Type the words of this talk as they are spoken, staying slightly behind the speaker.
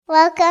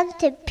Welcome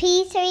to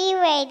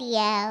P3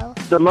 Radio.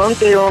 The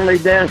monkey only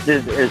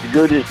dances as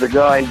good as the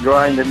guy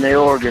grinding the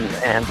organ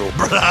handle.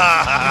 Brother.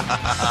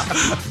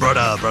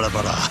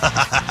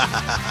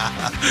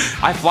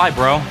 I fly,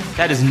 bro.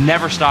 That is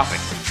never stopping.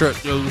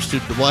 Truck goes to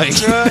Dwayne.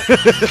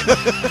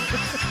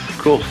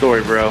 Cool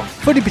story, bro.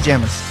 Footy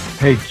pajamas.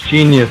 Hey, it's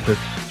genius. It's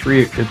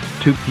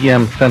 2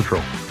 p.m. Central.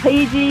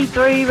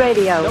 PG3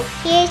 Radio.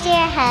 Here's your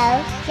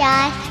host,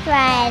 Josh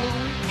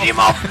Riley. Get him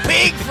off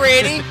pig,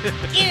 Freddy.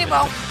 Get him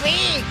off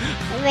pig.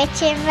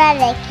 Richard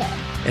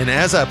Mullican. And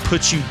as I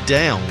put you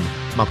down,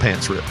 my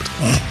pants ripped. It's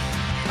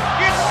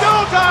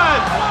showtime.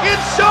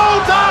 It's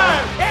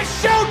showtime.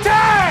 It's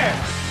showtime.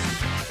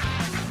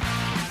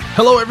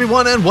 Hello,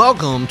 everyone, and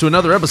welcome to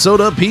another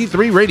episode of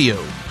P3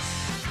 Radio.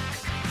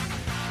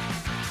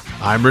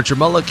 I'm Richard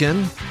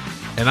Mullican,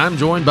 and I'm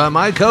joined by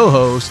my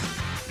co-host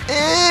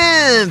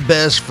and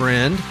best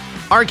friend,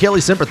 R.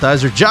 Kelly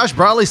sympathizer, Josh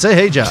Brawley. Say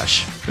hey,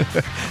 Josh.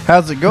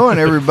 How's it going,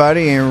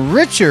 everybody? And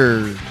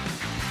Richard,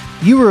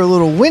 you were a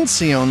little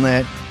wincy on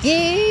that.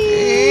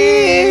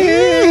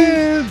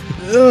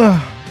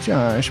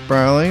 Josh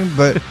Brawley,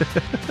 but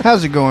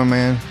how's it going,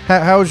 man?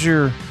 How's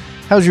your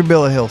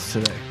bill of health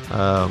today?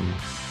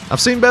 I've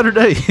seen better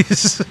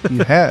days.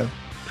 You have.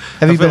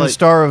 Have you been a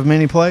star of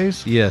many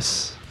plays?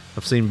 Yes,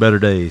 I've seen better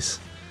days.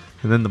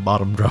 And then the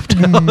bottom dropped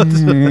out.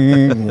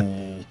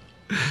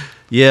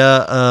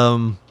 Yeah,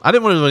 I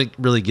didn't want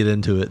to really get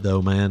into it,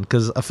 though, man,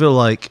 because I feel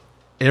like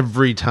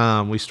every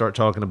time we start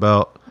talking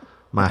about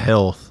my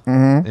health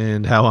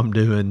and how I'm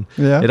doing,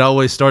 it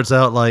always starts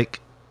out like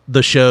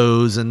the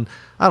shows, and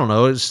I don't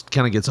know, it just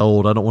kind of gets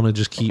old. I don't want to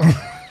just keep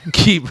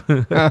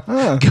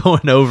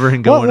going over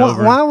and going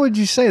over. Why would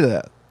you say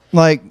that?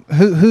 Like,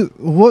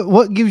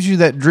 what gives you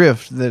that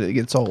drift that it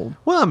gets old?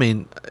 Well, I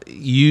mean,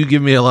 you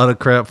give me a lot of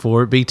crap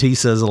for it. BT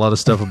says a lot of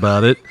stuff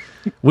about it.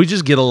 We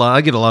just get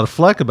I get a lot of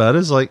flack about it.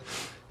 It's like,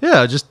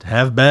 yeah, I just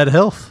have bad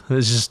health.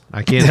 It's just,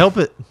 I can't help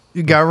it.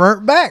 You got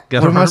burnt back.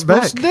 What am I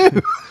supposed to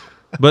do?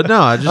 But no,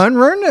 I just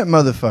unrun that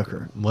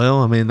motherfucker.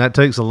 Well, I mean, that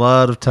takes a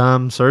lot of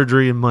time,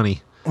 surgery, and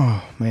money.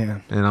 Oh,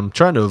 man. And I'm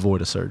trying to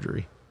avoid a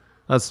surgery.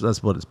 That's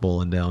what it's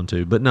boiling down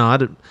to. But no, I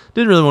didn't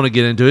really want to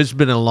get into it. It's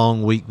been a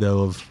long week,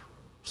 though, of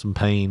some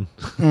pain.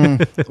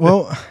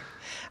 Well,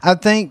 I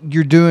think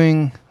you're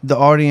doing the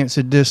audience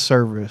a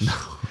disservice.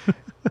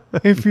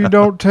 If you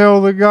don't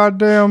tell the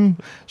goddamn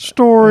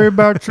story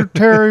about your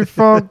Terry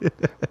Funk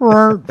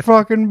burnt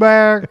fucking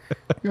back,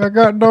 I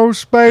got no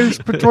space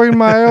between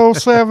my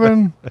L7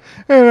 and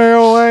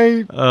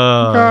L8.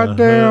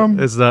 Goddamn.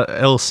 It's not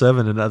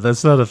L7, and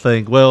that's not a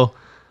thing. Well,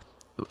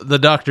 the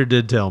doctor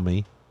did tell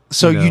me.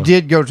 So you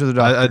did go to the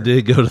doctor? I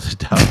did go to the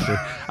doctor.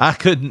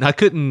 I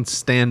couldn't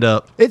stand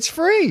up. It's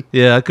free.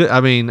 Yeah, I could.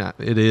 I mean,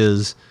 it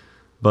is,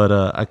 but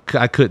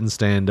I couldn't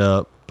stand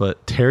up.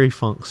 But Terry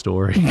Funk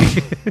story.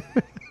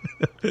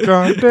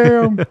 God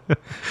damn.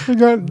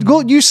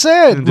 You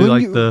said. Do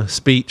like the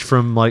speech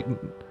from like,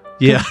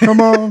 yeah.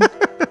 Come on.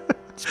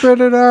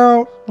 Spit it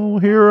out. Oh,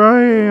 here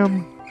I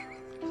am,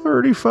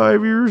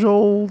 35 years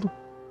old,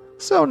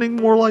 sounding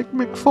more like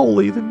Mick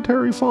Foley than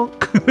Terry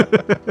Funk.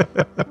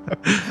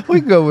 We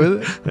go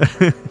with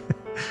it.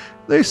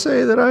 They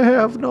say that I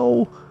have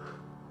no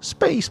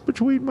space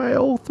between my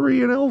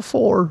L3 and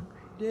L4.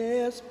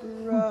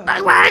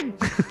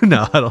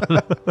 No, I don't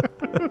know.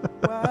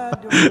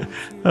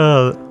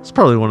 It's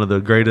probably one of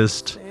the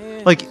greatest.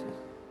 Like,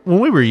 when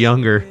we were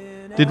younger,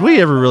 did we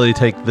ever really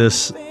take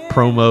this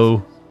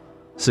promo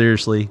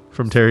seriously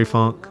from Terry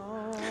Funk?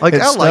 Like,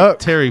 I like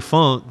Terry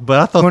Funk,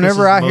 but I thought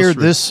whenever I hear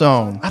this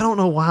song, I don't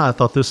know why I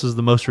thought this was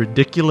the most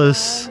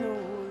ridiculous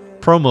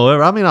promo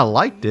ever. I mean, I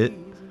liked it,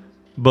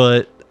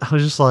 but I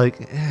was just like,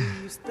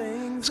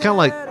 it's kind of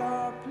like,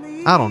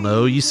 I don't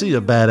know. You see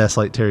a badass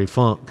like Terry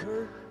Funk,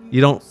 you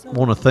don't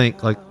want to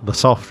think like the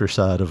softer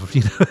side of,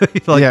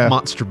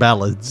 monster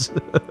ballads.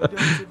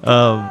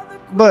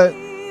 But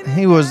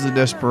he was the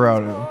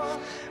desperado.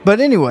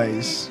 But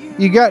anyways,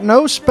 you got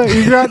no space.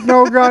 You got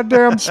no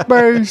goddamn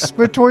space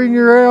between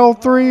your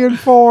L3 and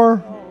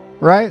 4,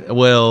 right?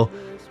 Well,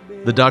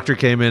 the doctor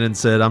came in and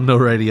said, I'm no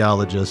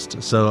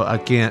radiologist, so I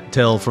can't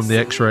tell from the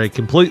x-ray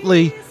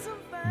completely,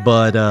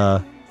 but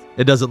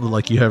it doesn't look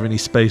like you have any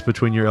space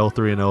between your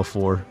L3 and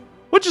L4.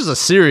 Which is a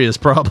serious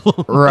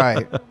problem.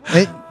 Right.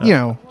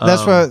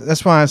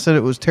 That's why I said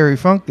it was Terry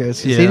Funk. He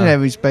didn't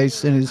have any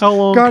space in his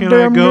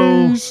goddamn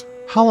knees.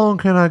 How long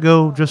can I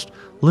go just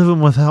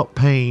living without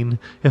pain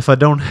if I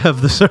don't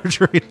have the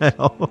surgery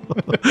now?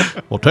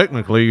 Well,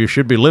 technically, you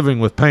should be living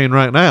with pain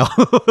right now.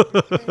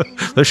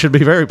 This should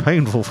be very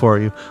painful for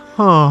you.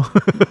 Oh.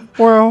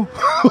 Well,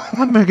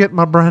 I'm going to get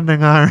my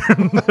branding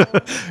iron.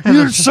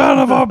 You son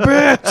of a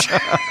bitch.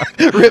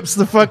 Rips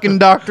the fucking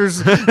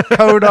doctor's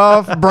coat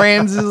off,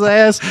 brands his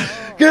ass.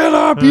 Get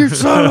up, you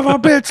son of a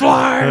bitch,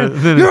 liar.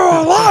 You're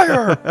a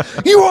liar.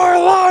 You are a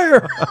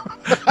liar.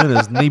 And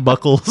his knee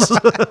buckles.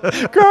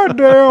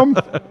 Goddamn.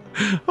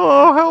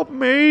 Oh, help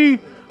me.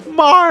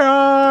 My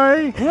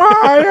eye.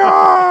 My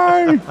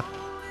eye.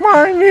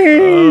 My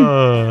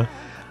knee.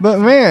 But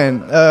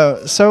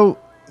man, so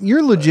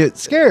you're legit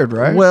scared,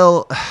 right?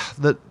 Well,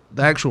 the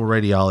actual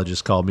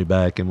radiologist called me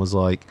back and was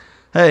like,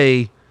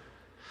 "Hey,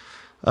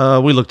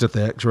 we looked at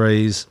the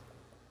X-rays.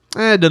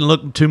 It didn't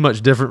look too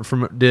much different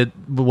from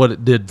what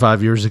it did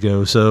 5 years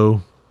ago.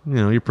 So,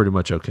 you're pretty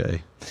much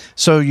okay."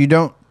 So you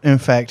don't, in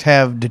fact,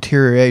 have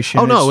deterioration.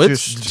 Oh no,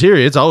 it's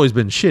deteriorated. It's always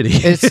been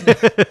shitty.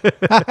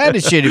 I had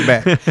to shit it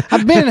back.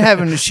 I've been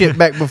having to shit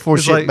back before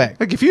It's shit like, back.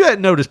 Like if you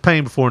hadn't noticed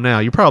pain before now,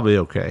 you're probably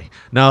okay.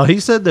 No,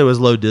 he said there was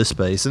low disc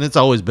space, and it's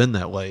always been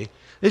that way.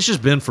 It's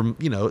just been from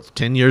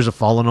 10 years of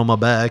falling on my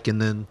back, and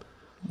then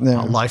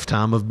a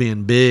lifetime of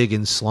being big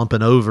and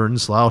slumping over and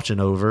slouching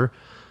over.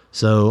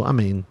 So I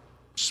mean,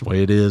 it's the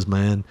way it is,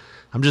 man.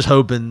 I'm just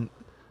hoping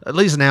at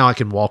least now I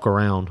can walk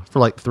around. For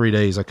like 3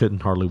 days, I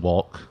couldn't hardly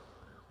walk,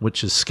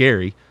 which is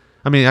scary.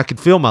 I mean, I could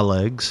feel my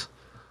legs,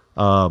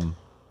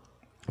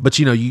 but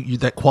you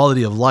that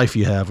quality of life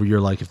you have where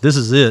you're like, if this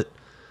is it,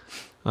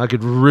 I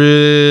could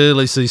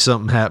really see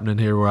something happening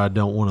here where I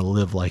don't want to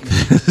live like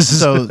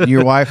this. So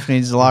your wife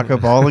needs to lock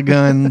up all the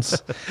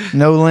guns,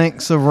 no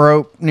lengths of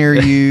rope near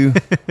you.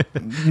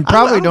 You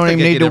probably don't even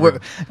need to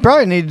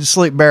probably need to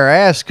sleep bare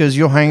ass because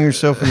you'll hang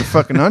yourself in your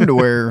fucking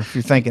underwear if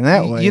you're thinking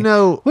that way. We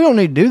don't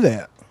need to do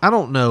that. I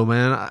don't know,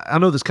 man. I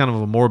know this kind of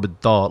a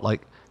morbid thought.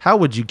 Like, how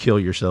would you kill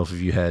yourself if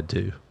you had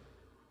to?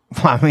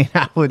 Well, I mean,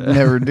 I would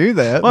never do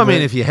that. Well, I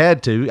mean, if you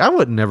had to, I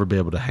would never be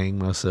able to hang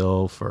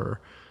myself,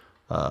 or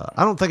I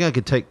don't think I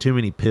could take too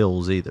many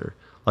pills either.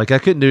 Like, I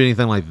couldn't do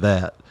anything like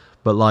that.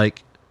 But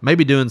like,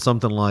 maybe doing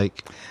something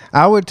like,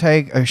 I would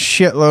take a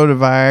shitload of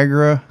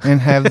Viagra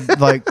and have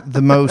like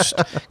the most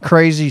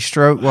crazy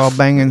stroke while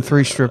banging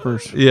 3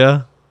 strippers.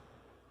 Yeah.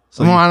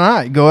 So why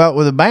not? Go out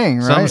with a bang,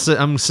 right? So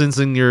I'm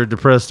sensing you're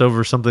depressed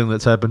over something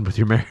that's happened with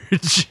your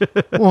marriage.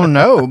 Well,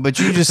 no, but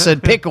you just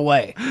said pick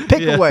away.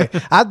 Pick away.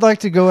 I'd like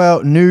to go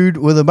out nude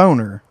with a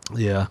boner.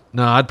 Yeah.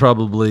 No, I'd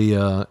probably,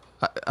 I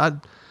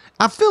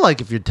feel like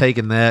if you're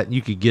taking that,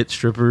 you could get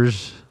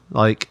strippers,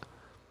 like,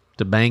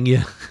 to bang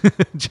you.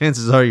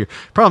 Chances are you're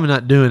probably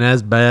not doing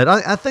as bad.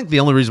 I think the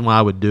only reason why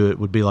I would do it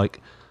would be,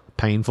 like,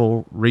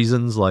 painful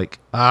reasons. Like,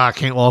 I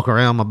can't walk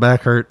around. My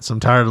back hurts. I'm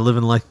tired of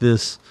living like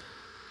this.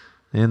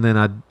 And then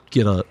I'd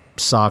get a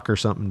sock or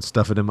something,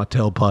 stuff it in my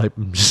tailpipe,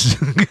 and just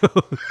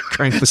go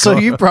crank the car. So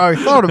you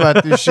probably thought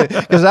about this shit.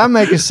 Because I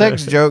make a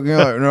sex joke, and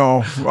you're like,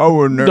 no, I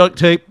wouldn't. Duct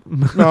tape,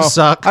 no,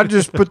 sock. I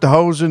just put the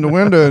hose in the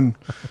window and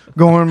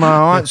go in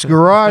my aunt's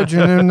garage,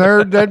 and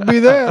then that'd be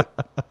that.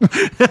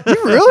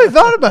 You really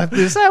thought about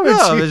this,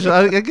 haven't you?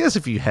 I guess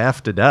if you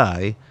have to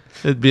die,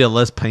 it'd be a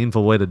less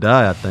painful way to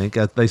die, I think.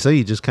 They say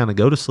you just kind of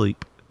go to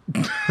sleep.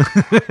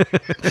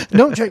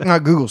 Don't check my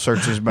Google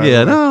searches, by the way.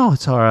 Yeah, no,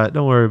 it's all right.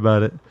 Don't worry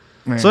about it.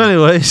 Man. So,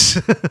 anyways,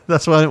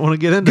 that's why I didn't want to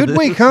get into Good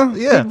week, huh?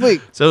 Yeah. Good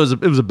week. So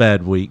it was a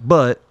bad week,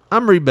 but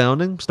I'm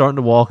rebounding, starting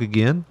to walk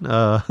again,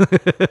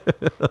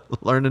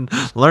 learning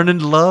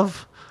to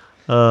love.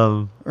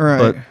 Right.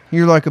 But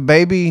You're like a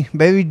baby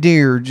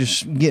deer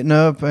just getting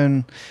up,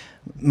 and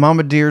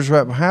Mama Deer's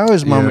right behind. How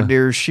is Mama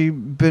Deer? Has she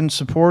been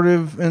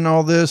supportive in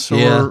all this,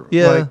 or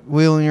like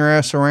wheeling your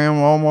ass around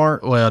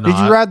Walmart? Well, no, did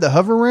you ride the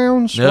hover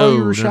rounds while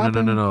you were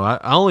shopping? No. I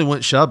only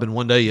went shopping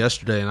one day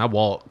yesterday, and I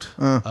walked.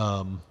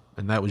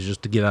 And that was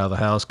just to get out of the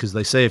house, because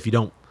they say if you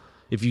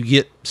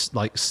get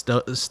like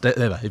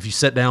if you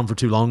sit down for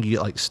too long, you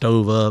get like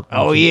stove up.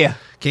 Oh yeah,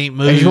 can't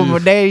move. That's what my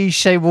daddy used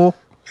to say, boy.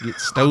 Get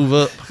stove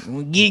up.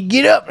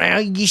 Get up now.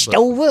 You get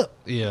stove up.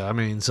 Yeah, I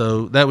mean,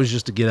 so that was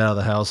just to get out of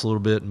the house a little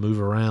bit and move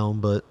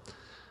around. But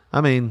I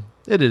mean,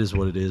 it is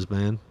what it is,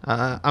 man.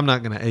 I'm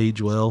not going to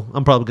age well.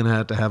 I'm probably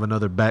going to have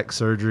another back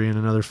surgery in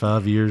another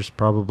 5 years,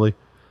 probably.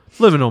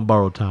 Living on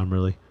borrowed time,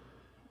 really.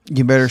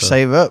 You better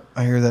save up.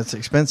 I hear that's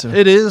expensive.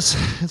 It is.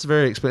 It's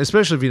very expensive,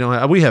 especially if you don't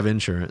have. We have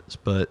insurance,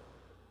 but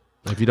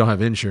if you don't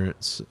have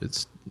insurance,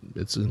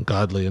 it's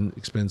ungodly and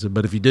expensive.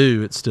 But if you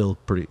do, it's still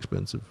pretty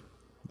expensive.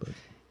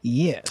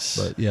 Yes.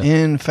 But yeah.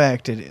 In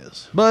fact, it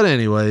is. But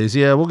anyways,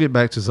 yeah, we'll get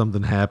back to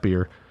something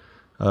happier.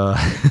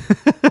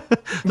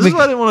 This is why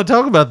I didn't want to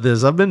talk about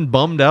this. I've been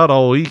bummed out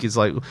all week. It's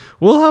like,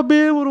 will I be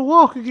able to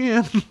walk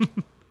again?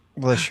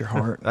 Bless your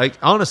heart. Like,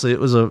 honestly, it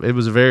was a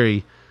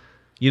very,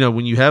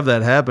 when you have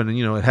that happen,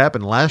 and it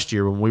happened last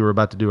year when we were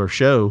about to do our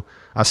show.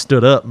 I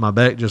stood up, my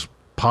back just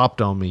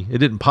popped on me. It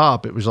didn't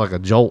pop. It was like a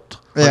jolt.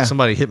 Like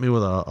somebody hit me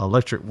with an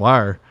electric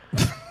wire.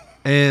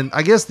 And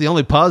I guess the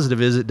only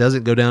positive is it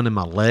doesn't go down in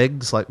my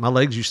legs. Like, my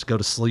legs used to go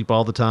to sleep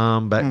all the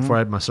time back before I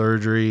had my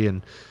surgery.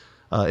 And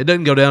it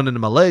doesn't go down into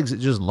my legs. It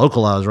just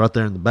localized right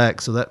there in the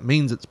back. So that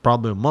means it's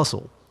probably a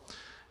muscle.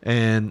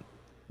 And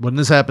when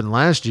this happened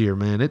last year,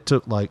 man, it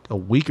took like a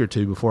week or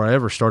two before I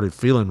ever started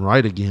feeling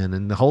right again.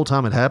 And the whole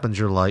time it happens,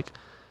 you're like,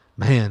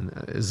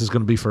 man, is this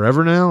going to be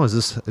forever now? Is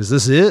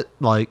this it?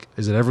 Like,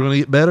 is it ever going to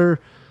get better?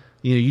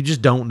 You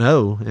just don't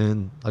know.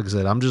 And like I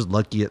said, I'm just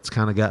lucky it's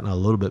kind of gotten a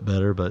little bit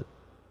better, but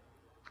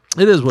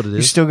it is what it is.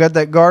 You still got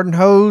that garden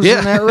hose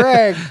and that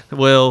rag.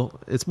 Well,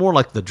 it's more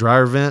like the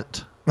dryer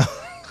vent.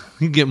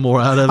 You get more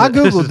out of it. I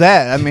googled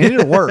that. I mean,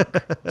 it'll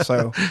work.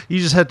 So you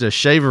just have to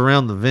shave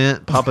around the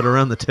vent, pop it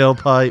around the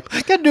tailpipe.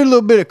 you got to do a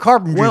little bit of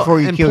carpentry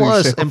before you and kill plus,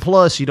 yourself. And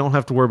plus, you don't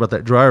have to worry about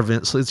that dryer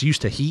vent, so it's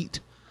used to heat.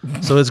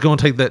 So it's going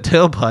to take that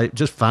tailpipe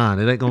just fine.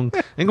 It ain't going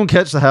to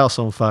catch the house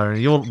on fire.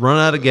 And you'll run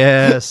out of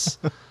gas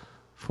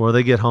before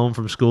they get home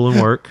from school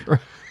and work.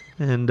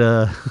 And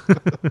how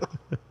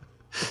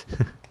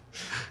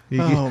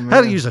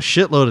to use a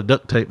shitload of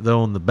duct tape though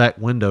on the back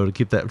window to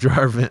keep that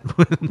dryer vent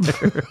in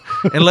there.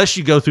 Unless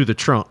you go through the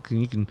trunk, and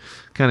you can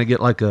kind of get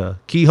like a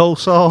keyhole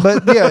saw.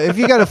 But yeah, if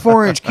you got a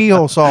 4-inch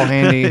keyhole saw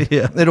handy,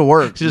 it'll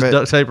work. Just But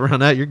duct tape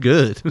around that, you're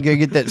good. you gotta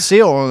get that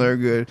seal on there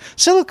good.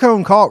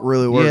 Silicone caulk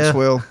really works Yeah.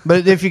 well.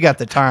 But if you got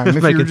the time, if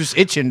Make you're it- just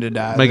itching to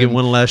die, Making then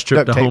one last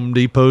trip to duct tape. Home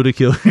Depot to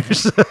kill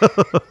yourself.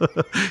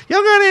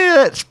 Y'all got any of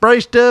that spray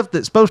stuff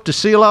that's supposed to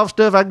seal off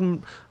stuff? I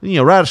can,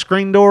 write a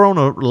screen door on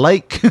a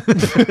lake.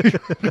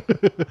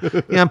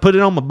 Yeah, put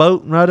it on my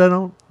boat and write it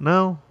on.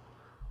 No.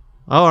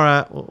 All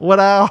right. What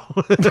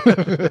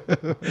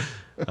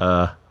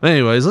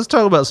anyways, let's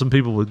talk about some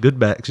people with good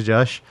backs,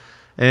 Josh.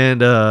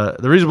 And the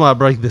reason why I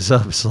break this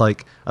up is I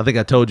think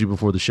I told you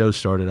before the show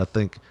started. I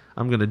think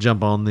I'm gonna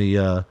jump on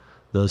the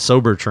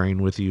sober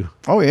train with you.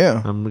 Oh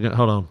yeah.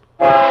 Hold on.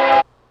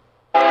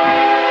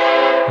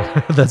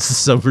 That's the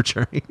sober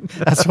train.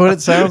 That's what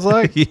it sounds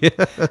like. Yeah.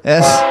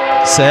 That's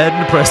Sad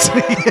and depressing.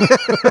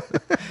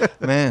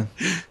 man.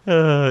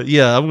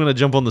 Yeah, I'm gonna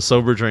jump on the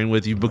sober train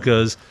with you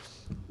because,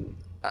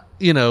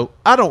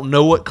 I don't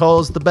know what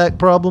caused the back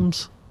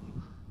problems,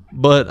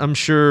 but I'm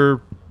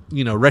sure,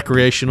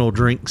 recreational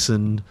drinks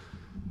and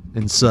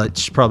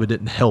such probably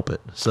didn't help it.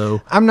 So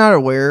I'm not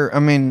aware. I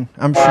mean,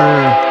 I'm sure.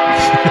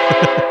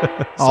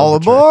 All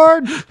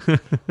aboard.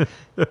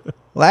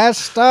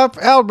 Last stop,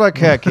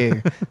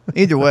 Albuquerque.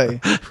 Either way,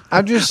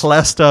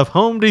 last stop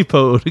Home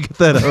Depot to get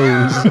that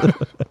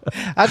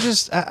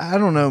hose. I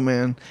don't know,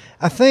 man.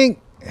 I think.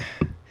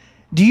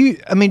 Do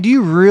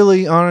you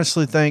really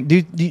honestly think?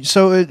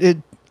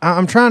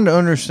 I'm trying to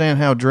understand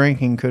how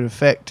drinking could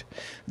affect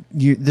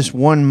this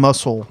one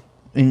muscle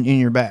in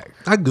your back.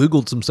 I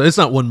googled some stuff. It's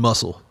not one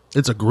muscle.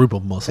 It's a group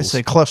of muscles. It's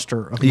a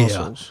cluster of Yeah.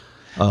 muscles.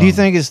 Do you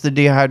think it's the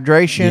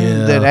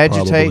dehydration that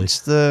agitates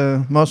probably.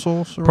 the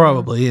muscles? Or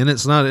Probably, and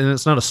it's not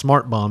a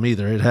smart bomb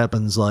either. It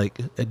happens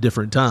at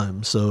different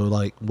times. So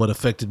what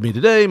affected me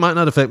today might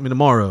not affect me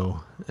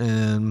tomorrow,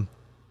 and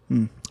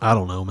I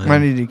don't know, man. I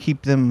need to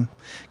keep them.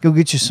 Go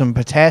get you some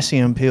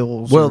potassium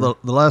pills. Well, or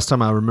the last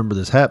time I remember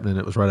this happening,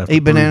 it was right after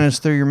eat bananas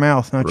through your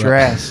mouth, not your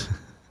Right. ass.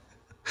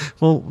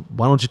 Well,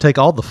 why don't you take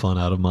all the fun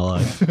out of my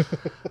life?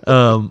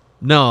 No,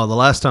 the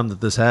last time that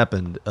this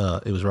happened,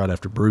 it was right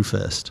after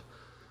Brewfest.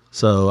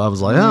 So I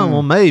was like, oh,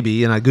 well,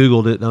 maybe. And I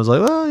Googled it, and I was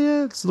like, well,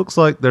 yeah, it looks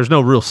like there's no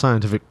real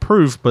scientific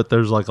proof, but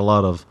there's a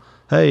lot of,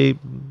 hey,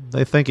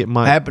 they think it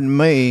might Happened to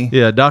me.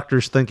 Yeah,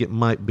 doctors think it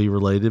might be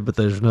related, but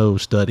there's no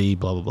study,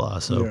 blah, blah, blah.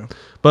 So, Yeah.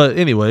 But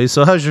anyway,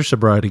 so how's your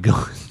sobriety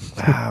going?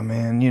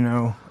 Man,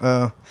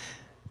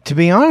 to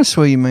be honest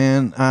with you,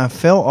 man, I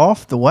fell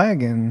off the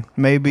wagon.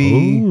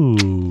 Maybe.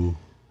 Ooh.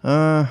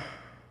 Let's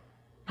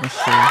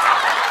see.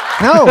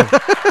 No,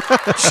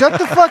 shut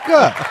the fuck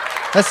up.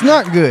 That's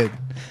not good.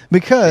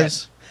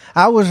 Because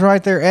I was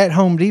right there at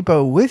Home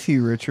Depot with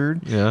you,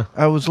 Richard. Yeah.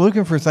 I was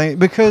looking for things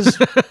because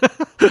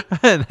I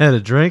hadn't had a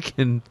drink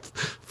in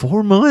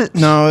 4 months.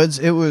 no, it's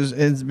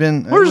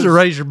been. Where's the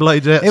razor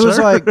blades at, It was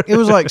sir? it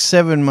was like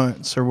 7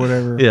 months or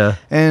whatever. Yeah.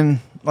 And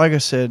like I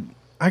said,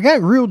 I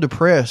got real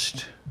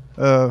depressed.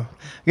 I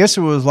guess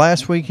it was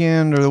last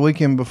weekend or the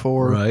weekend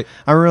before. Right.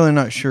 I'm really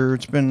not sure.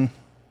 It's been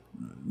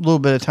a little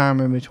bit of time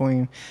in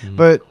between.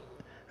 But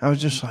I was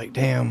just like,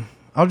 damn,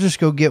 I'll just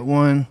go get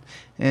one.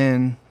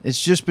 And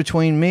it's just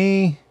between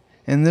me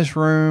and this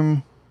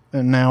room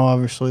and now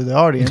obviously the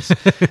audience.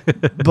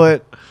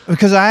 But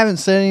because I haven't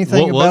said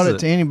anything What was about it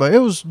to anybody. It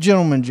was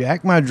Gentleman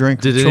Jack, my drink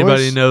of Did choice.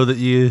 anybody know that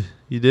you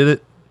did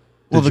it?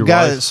 Well, Did the your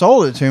guy wife? that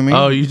sold it to me.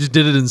 Oh, you just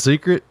did it in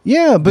secret?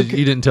 Yeah, but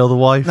You didn't tell the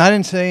wife? I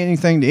didn't say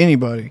anything to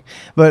anybody,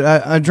 but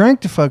I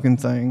drank the fucking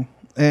thing.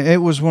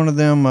 It was one of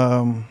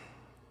them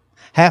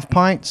half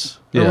pints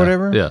or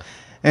whatever. Yeah.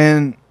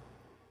 And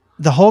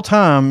the whole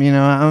time,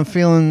 I'm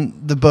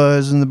feeling the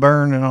buzz and the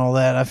burn and all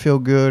that. I feel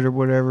good or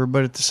whatever.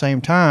 But at the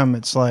same time,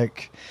 it's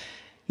like,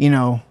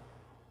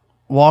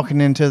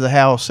 walking into the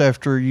house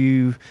after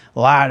you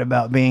lied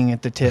about being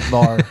at the tip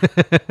bar.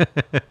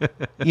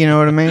 You know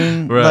what I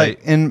mean? Right.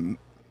 And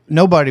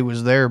nobody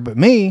was there but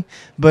me.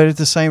 But at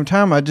the same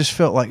time, I just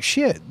felt like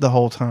shit the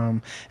whole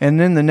time. And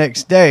then the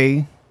next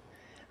day,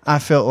 I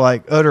felt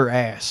like utter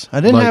ass. I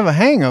didn't have a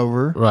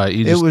hangover. Right.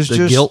 It was the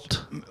just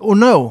guilt. Well,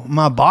 no,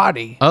 my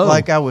body. Oh.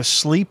 Like I was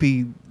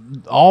sleepy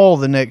all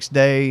the next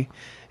day.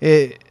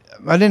 I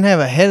didn't have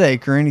a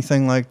headache or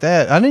anything like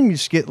that. I didn't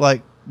just get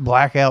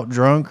blackout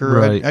drunk or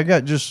Right. I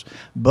got just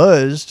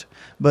buzzed.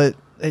 But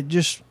I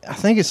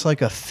think it's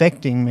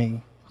affecting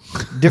me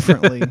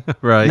differently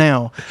Right.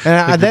 now. And Think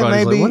your that body's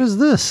may like, be what is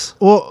this?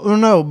 well,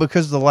 no,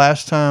 because the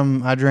last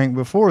time I drank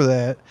before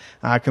that,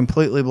 I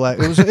completely black.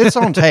 It's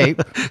on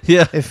tape.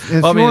 Yeah. If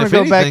Well, you want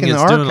to go back in the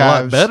it's doing a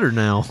lot archives, better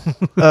now.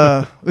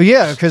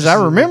 yeah, because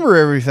I remember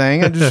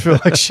everything. I just feel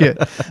like shit.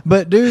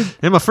 But dude,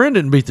 And my friend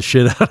didn't beat the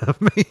shit out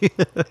of me.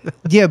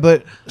 yeah,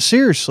 but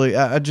seriously,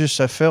 I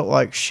felt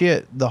like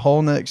shit the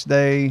whole next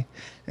day,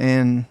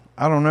 and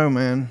I don't know,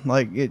 man.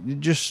 Like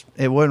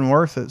it wasn't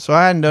worth it. So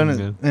I hadn't done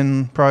it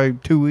in probably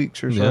 2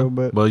 weeks or so.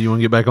 But well, you want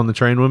to get back on the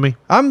train with me?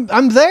 I'm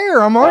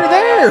there. I'm already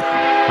there.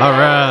 All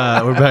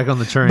right, we're back on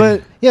the train.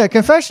 But yeah,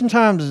 confession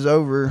times is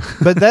over.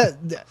 But that,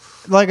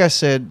 like I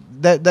said,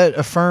 that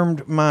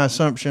affirmed my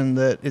assumption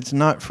that it's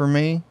not for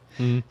me.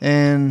 Mm-hmm.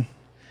 And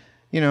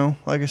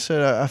like I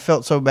said, I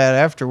felt so bad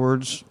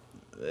afterwards.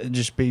 It'd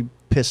just be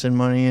pissing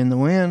money in the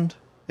wind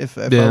if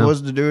I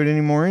was to do it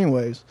anymore.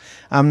 Anyways,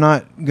 I'm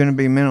not going to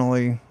be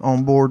mentally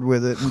on board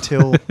with it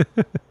until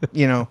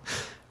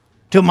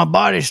till my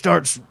body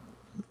starts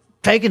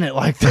taking it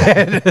like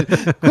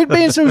that. Quit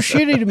being so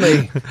shitty to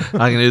me.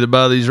 I can either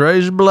buy these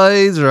razor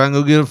blades or I can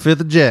go get a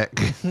fifth of Jack.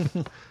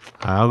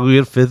 I'll go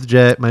get a fifth of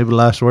Jack. Maybe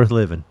life's worth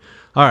living.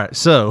 All right,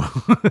 so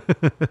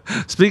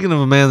speaking of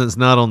a man that's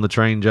not on the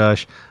train,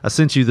 Josh, I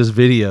sent you this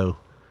video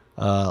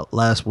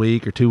last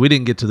week or two. We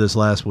didn't get to this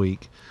last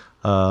week.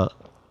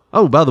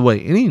 Oh, by the way,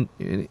 any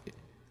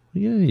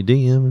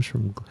DMs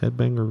from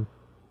Headbanger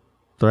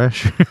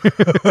Thrasher?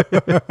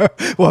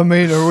 Well, I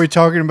mean, are we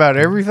talking about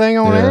everything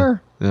on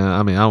air? Yeah,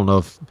 I mean, I don't know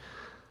if.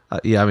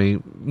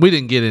 We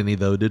didn't get any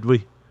though, did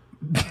we?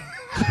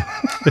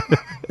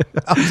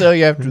 I'll tell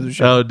you after the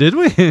show. Oh, did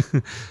we?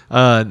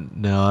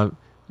 No,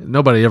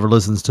 nobody ever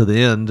listens to the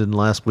end. And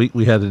last week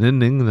we had an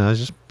ending, and I was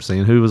just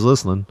seeing who was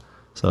listening.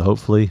 So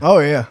hopefully,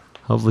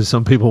 hopefully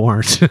some people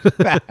weren't.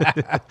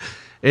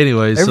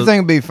 Anyways, everything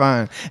will be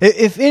fine.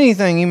 If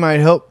anything, he might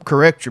help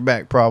correct your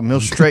back problem.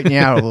 He'll straighten you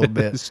out a little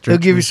bit. He'll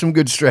give you some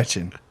good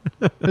stretching.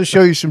 He'll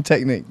show you some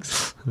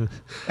techniques.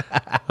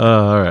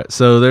 All right.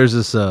 So there's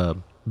this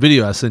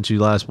video I sent you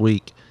last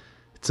week.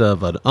 It's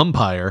of an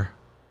umpire,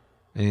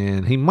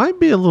 and he might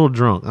be a little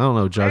drunk. I don't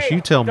know, Josh. Hey,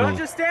 you tell don't me.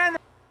 Just stand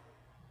there.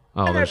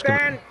 Oh, there's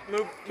Ben.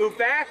 Move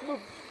back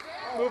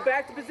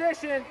to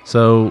position.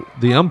 So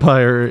the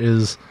umpire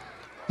is.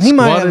 He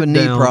might have a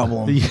knee down.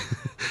 problem.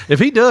 If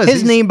he does,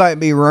 his knee might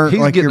be burnt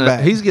like your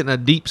back. He's getting a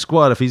deep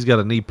squat if he's got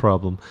a knee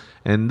problem.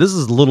 And this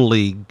is Little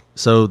League.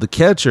 So the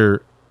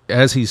catcher,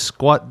 as he's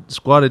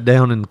squatted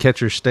down in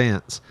catcher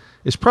stance,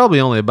 is probably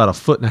only about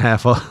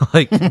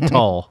 1.5 feet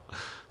tall.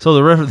 So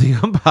the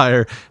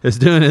umpire is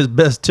doing his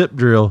best tip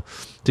drill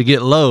to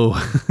get low,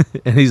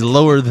 and he's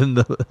lower than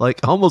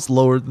almost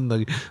lower than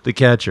the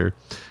catcher.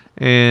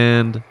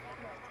 And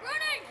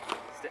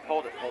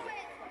Hold it.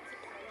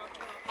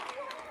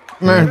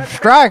 Man,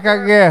 strike,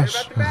 I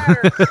guess.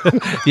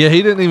 yeah,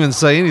 he didn't even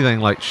say anything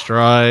like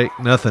strike,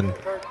 nothing.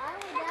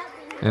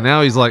 And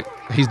now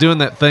he's doing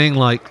that thing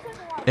like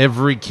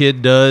every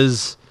kid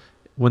does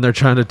when they're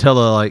trying to tell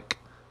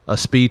a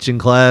speech in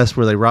class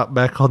where they rock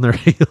back on their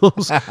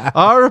heels.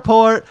 Our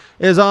report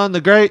is on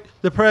the Great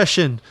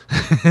Depression.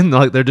 And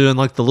they're doing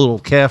the little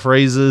calf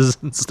raises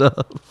and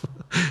stuff.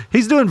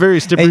 He's doing very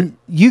stupid. And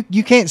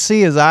you can't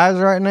see his eyes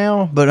right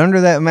now, but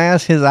under that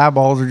mask, his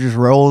eyeballs are just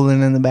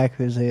rolling in the back of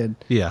his head.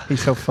 Yeah.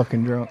 He's so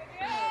fucking drunk.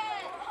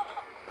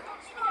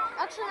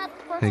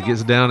 He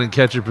gets down in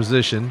catcher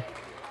position.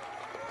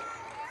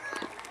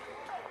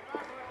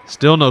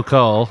 Still no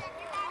call.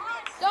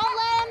 Don't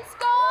let him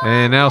score.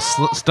 And now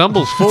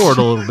stumbles forward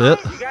a little bit.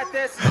 You got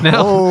this.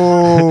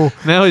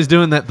 Now he's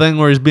doing that thing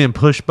where he's being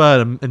pushed by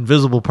an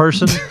invisible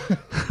person.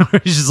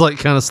 Where he just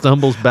kind of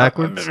stumbles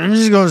backwards. I'm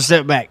just going to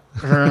step back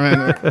for a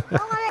minute. Don't let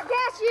it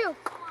pass you.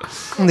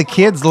 And the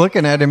kid's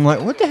looking at him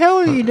like, what the hell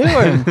are you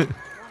doing?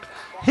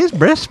 His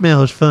breath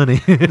smells funny.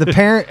 The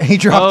parent, he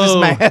dropped his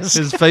mask.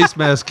 His face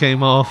mask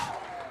came off.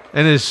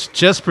 And his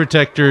chest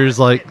protector is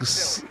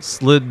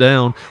slid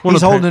down.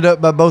 He's holding it up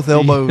by both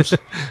elbows.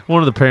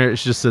 One of the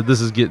parents just said, "This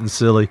is getting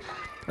silly."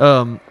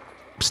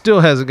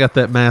 Still hasn't got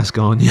that mask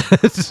on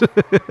yet.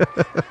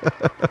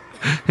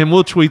 And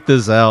we'll tweet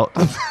this out.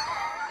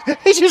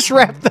 He just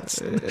wrapped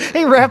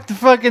He wrapped the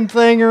fucking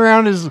thing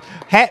around his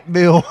hat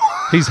bill.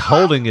 He's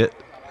holding it.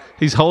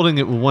 He's holding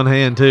it with one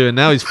hand too, and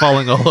now he's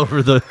falling all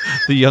over the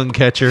young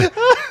catcher.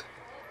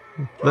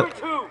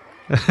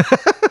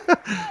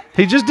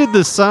 He just did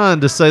this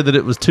sign to say that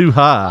it was too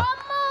high,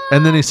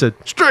 and then he said,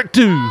 "Strike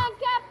two."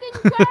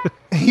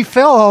 He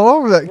fell all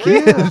over that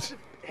kid.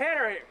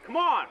 Henry, come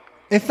on.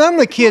 If I'm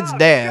the kid's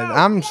dad,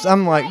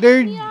 I'm like,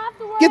 dude,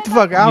 get the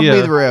fuck out. I'll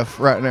be the ref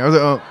right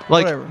now.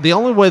 Whatever. The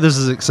only way this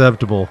is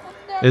acceptable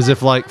is if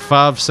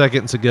 5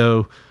 seconds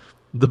ago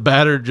the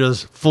batter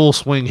just full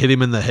swing hit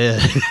him in the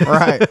head.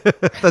 Right.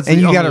 That's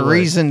and you got a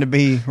reason to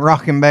be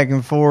rocking back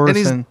and forth.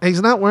 And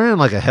he's not wearing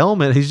a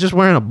helmet. He's just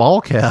wearing a ball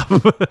cap.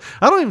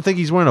 I don't even think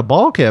he's wearing a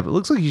ball cap. It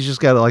looks like he's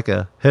just got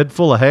a head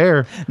full of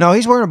hair. No,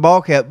 he's wearing a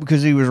ball cap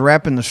because he was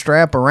wrapping the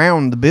strap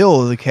around the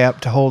bill of the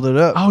cap to hold it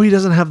up. Oh, he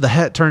doesn't have the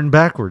hat turned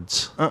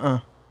backwards.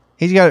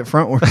 He's got it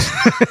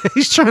frontwards.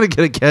 He's trying to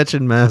get a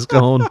catching mask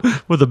on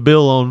with a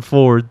bill on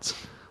forwards.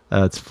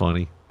 That's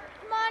funny.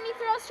 Come on, you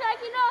throw strike.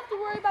 You don't have to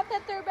worry about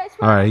that third base.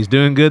 All right, he's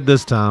doing good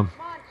this time.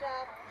 Come on,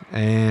 Jeff.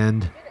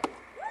 And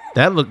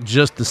that looked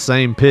just the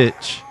same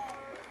pitch.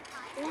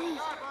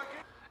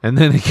 And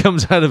then he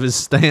comes out of his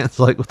stance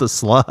like with a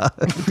slide.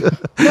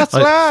 That's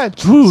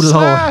slide. Ooh,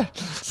 Lord.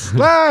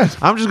 Slide.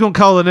 I'm just going to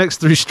call the next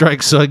 3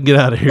 strikes so I can get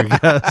out of here,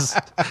 guys.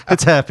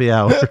 It's happy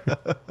hour. Hey,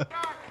 come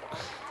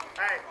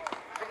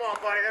on,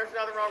 buddy. There's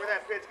nothing wrong with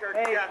that pitch, Kurt.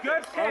 Hey,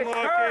 good pitch,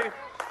 Kurt.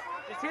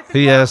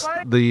 He asked,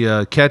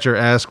 the catcher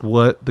asked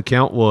what the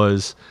count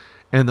was,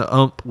 and the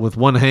ump with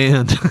one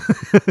hand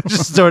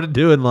just started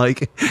doing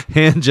like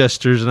hand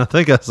gestures, and I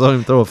think I saw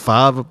him throw a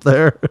 5 up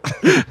there.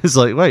 It's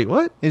like, wait,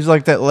 what? He's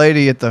like that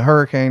lady at the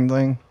hurricane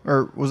thing.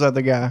 Or was that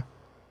the guy?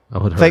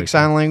 Oh, Fake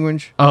sign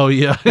language? Oh,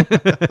 yeah.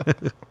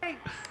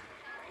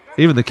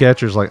 Even the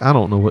catcher's like, I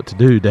don't know what to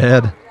do,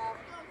 Dad.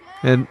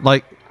 And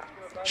like,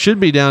 should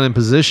be down in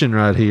position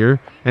right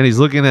here, and he's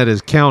looking at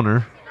his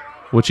counter,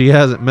 which he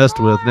hasn't messed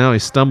with. Now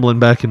he's stumbling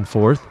back and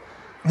forth.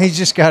 He's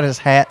just got his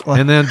hat.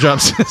 And then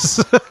drops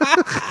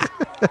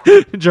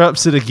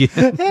it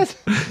again.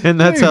 And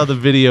that's how the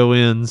video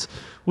ends.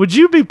 Would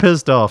you be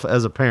pissed off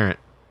as a parent?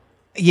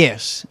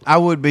 Yes, I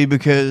would be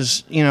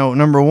because,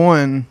 number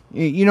one,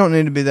 you don't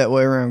need to be that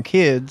way around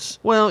kids.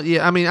 Well,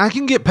 yeah, I mean, I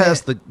can get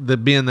past the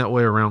being that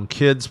way around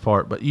kids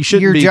part, but you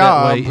shouldn't be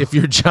job that way if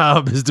your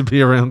job is to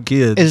be around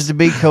kids. Is to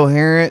be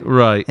coherent.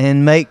 Right.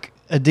 And make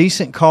a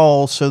decent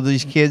call so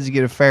these kids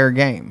get a fair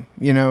game,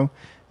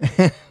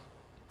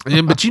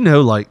 But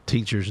like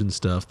teachers and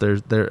stuff,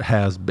 there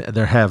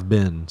have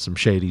been some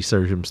shady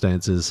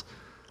circumstances.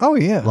 Oh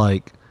yeah.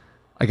 Like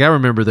I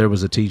remember there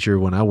was a teacher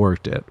when I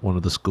worked at one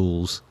of the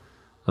schools.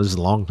 This is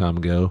a long time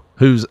ago.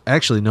 Who's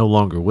actually no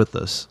longer with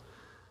us,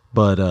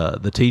 but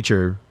the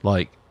teacher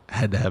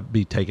had to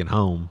be taken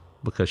home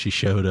because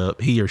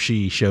he or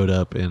she showed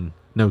up in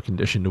no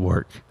condition to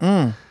work.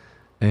 And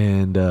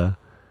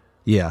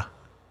yeah.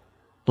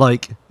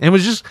 And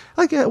was just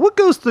what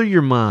goes through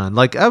your mind?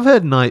 I've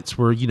had nights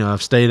where,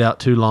 I've stayed out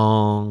too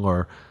long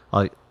or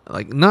like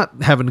not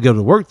having to go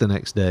to work the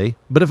next day.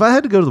 But if I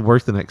had to go to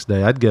work the next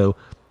day, I'd go,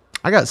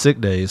 I got sick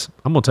days.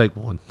 I'm going to take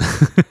one.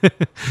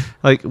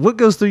 What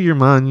goes through your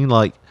mind?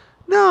 You're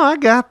no, I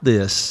got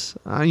this.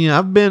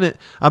 I've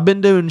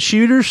been doing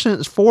shooters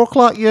since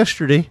 4:00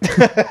 yesterday.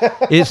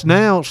 It's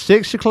now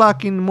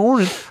 6:00 in the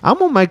morning. I'm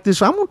gonna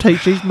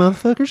teach these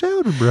motherfuckers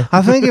algebra.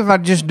 I think if I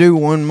just do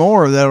one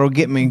more, that'll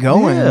get me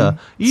going. Yeah,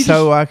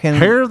 I can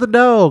hair of the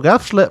dog.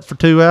 I've slept for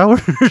 2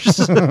 hours.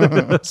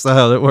 That's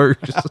how that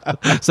works.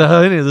 That's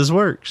how any of this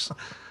works.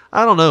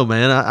 I don't know,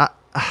 man. I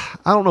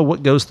don't know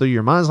what goes through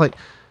your mind. It's like,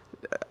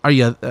 are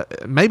you?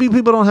 Maybe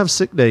people don't have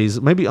sick days.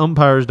 Maybe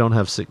umpires don't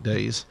have sick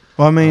days.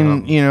 Well, I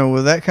mean,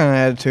 with that kind of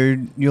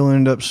attitude, you'll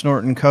end up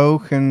snorting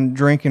coke and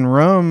drinking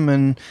rum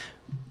and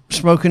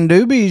smoking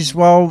doobies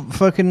while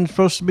fucking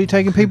supposed to be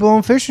taking people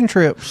on fishing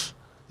trips.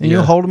 And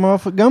you'll hold them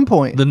off at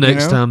gunpoint. The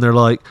next time they're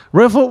like,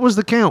 ref, what was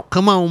the count?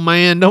 Come on,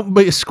 man. Don't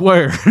be a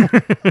square.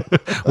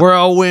 We're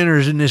all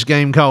winners in this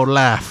game called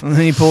life. And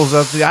then he pulls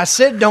up. I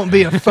said don't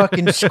be a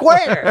fucking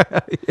square.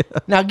 Yeah.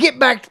 Now get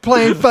back to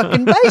playing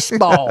fucking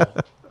baseball.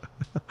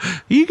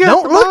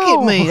 Don't look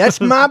at me.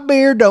 That's my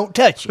beer. Don't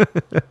touch it.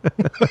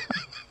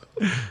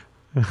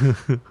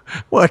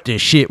 What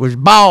this shit was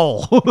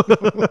ball.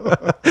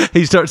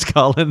 He starts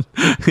calling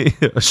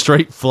a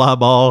straight fly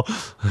ball,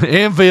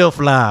 infield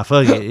fly.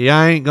 Fuck it.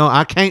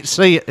 I can't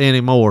see it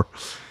anymore.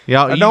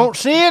 I don't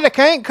see it. I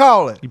can't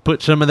call it. You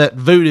put some of that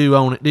voodoo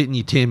on it, didn't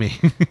you, Timmy?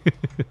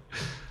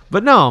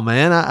 But no,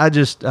 man. I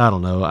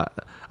don't know.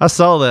 I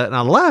saw that and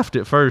I laughed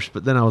at first,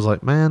 but then I was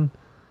like, man,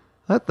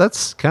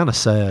 that's kind of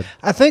sad.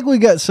 I think we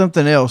got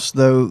something else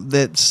though.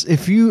 That's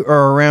if you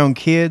are around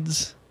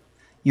kids,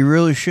 you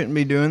really shouldn't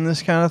be doing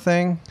this kind of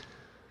thing.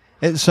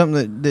 It's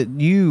something that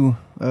you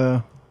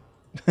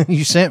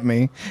you sent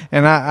me,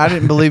 and I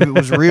didn't believe it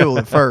was real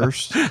at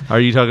first. Are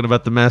you talking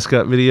about the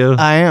mascot video?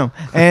 I am,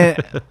 and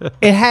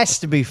it has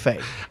to be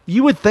fake.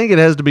 You would think it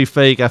has to be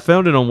fake. I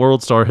found it on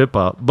World Star Hip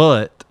Hop,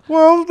 but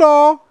World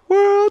Star.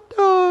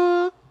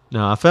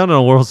 No, I found it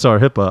on World Star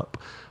Hip Hop.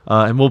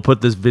 And we'll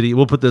put this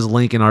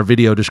link in our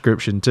video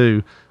description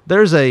too.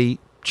 There's a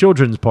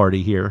children's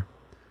party here,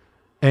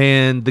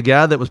 and the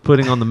guy that was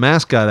putting on the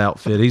mascot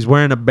outfit, he's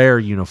wearing a bear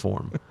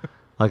uniform,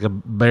 like a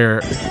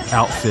bear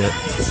outfit,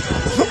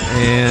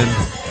 and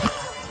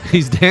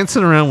he's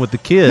dancing around with the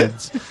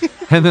kids.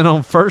 And then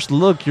on first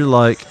look, you're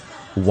like,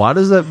 why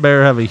does that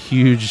bear have a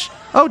huge...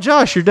 Oh,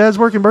 Josh, your dad's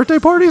working birthday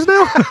parties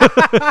now?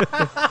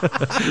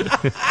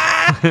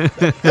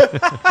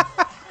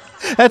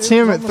 That's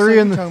him at 3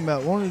 in the... Talking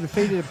about one of the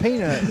feet of the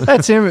peanut.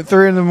 That's him at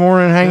 3 in the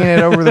morning hanging it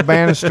over the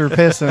banister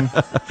pissing.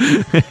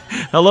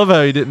 I love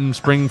how he didn't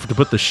spring to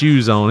put the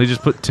shoes on. He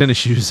just put tennis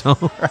shoes on.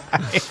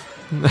 Right.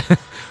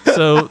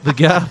 So the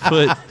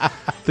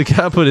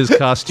guy put his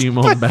costume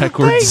on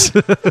backwards.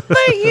 The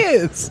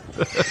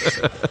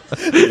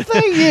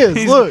thing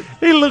is, look.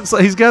 He looks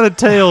like he's got a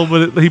tail,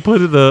 but he put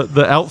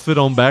the outfit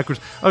on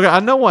backwards. Okay, I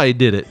know why he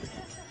did it.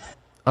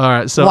 All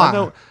right, so Why? I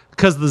know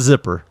because the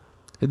zipper.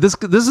 This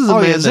is a Oh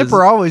man yeah, that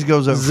zipper always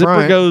goes up zipper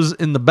front. goes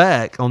in the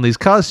back on these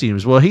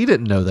costumes. Well, he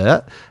didn't know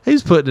that.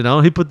 He's putting it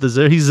on. He put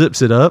the he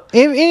zips it up.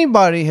 If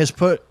anybody has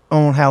put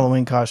on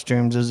Halloween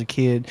costumes as a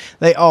kid,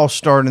 they all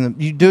start in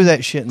the. You do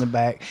that shit in the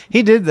back.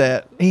 He did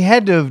that. He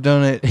had to have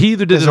done it. He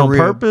either did as it a on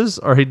rib. purpose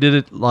or he did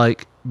it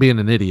like being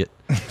an idiot.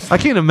 I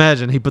can't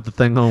imagine he put the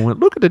thing on and went,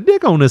 look at the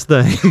dick on this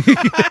thing.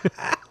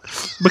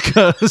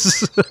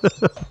 Because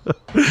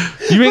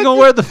you ain't gonna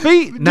wear the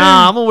feet.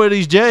 Nah, I'm gonna wear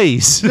these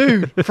J's.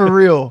 Dude, for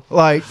real.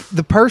 Like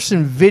the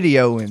person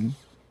videoing,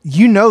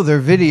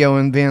 they're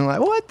videoing being like,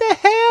 what the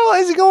hell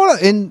is going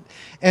on?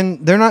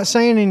 And they're not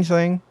saying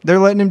anything. They're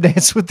letting him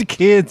dance with the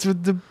kids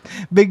with the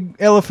big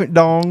elephant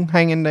dong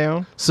hanging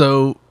down.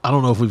 So I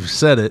don't know if we've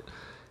said it.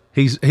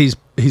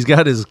 He's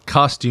got his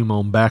costume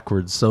on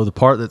backwards. So the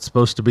part that's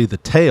supposed to be the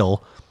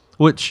tail,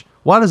 which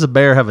why does a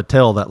bear have a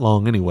tail that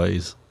long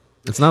anyways?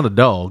 It's not a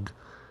dog.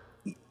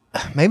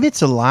 Maybe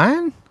it's a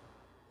lion?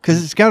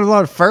 Because it's got a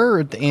lot of fur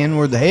at the end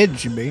where the head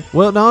should be.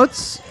 Well, no,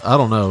 I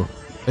don't know.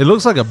 It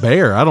looks like a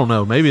bear. I don't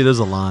know. Maybe it is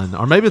a lion.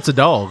 Or maybe it's a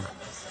dog.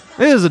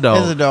 It is a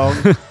dog. It's a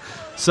dog.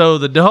 So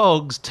the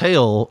dog's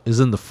tail is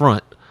in the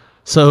front.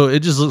 So it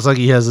just looks like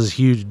he has this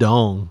huge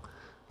dong.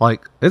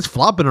 Like, it's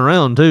flopping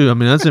around, too. I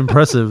mean, that's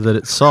impressive that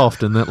it's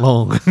soft and that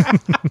long.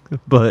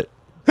 But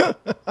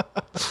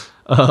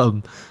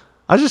I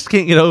just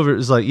can't get over it.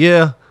 It's like,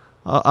 yeah,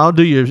 I'll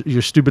do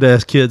your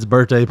stupid-ass kid's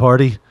birthday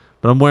party,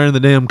 but I'm wearing the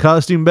damn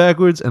costume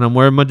backwards, and I'm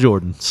wearing my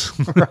Jordans.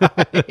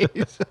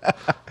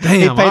 Damn,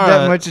 He paid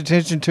that right. much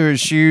attention to his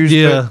shoes,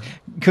 Yeah.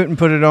 but couldn't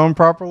put it on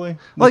properly. The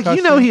Like,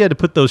 costume? he had to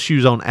put those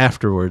shoes on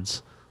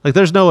afterwards. Like,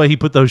 there's no way he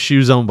put those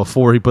shoes on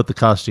before he put the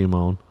costume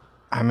on.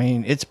 I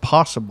mean, it's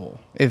possible.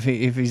 If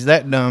he's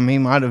that dumb, he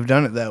might have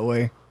done it that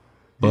way.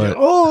 But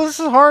This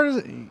is hard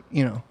as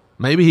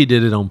maybe he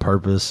did it on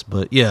purpose.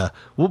 But yeah,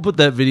 we'll put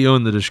that video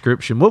in the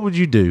description. What would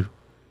you do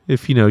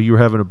if you were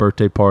having a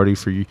birthday party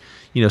for you?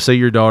 Say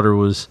your daughter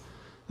was.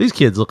 These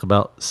kids look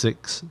about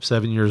 6,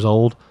 7 years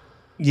old.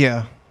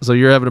 Yeah. So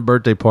you're having a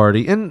birthday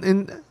party,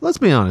 and let's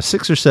be honest,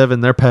 6 or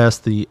 7, they're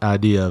past the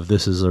idea of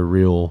this is a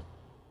real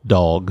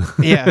dog.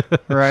 Yeah.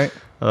 Right.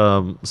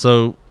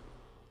 So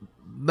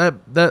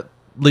that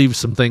leaves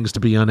some things to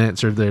be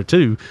unanswered there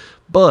too.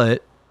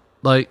 But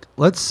like,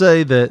 let's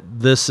say that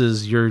this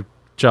is your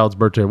child's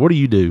birthday. What do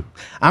you do?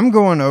 I'm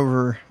going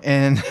over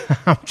and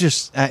I'm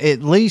just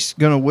at least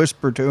gonna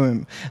whisper to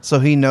him so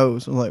he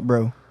knows. I'm like,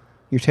 bro,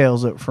 your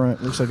tail's up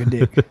front. Looks like a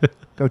dick.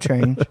 Go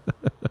change.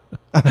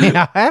 I mean,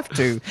 I have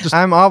to.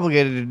 I'm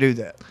obligated to do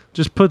that.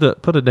 Just put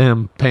a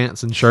damn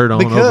pants and shirt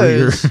on over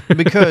here.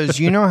 Because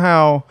you know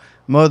how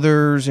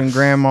mothers and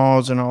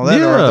grandmas and all that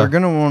Yeah. are. They're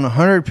going to want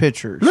 100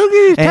 pictures. Look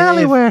at his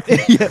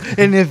tallywhack. Yeah,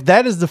 and if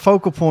that is the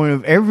focal point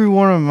of every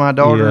one of my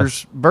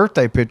daughter's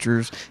birthday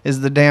pictures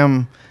is the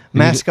damn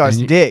mascot's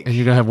dick. And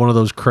you're going to have one of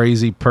those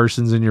crazy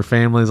persons in your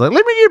family. It's like,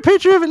 let me get a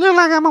picture of it. Look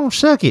like I'm going to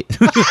suck it.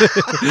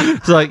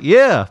 It's like,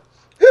 yeah,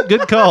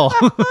 good call.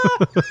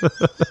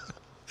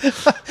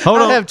 Hold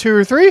I on. have 2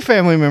 or 3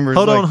 family members.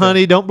 Hold like on, that.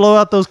 honey. Don't blow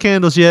out those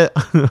candles yet.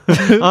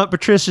 Aunt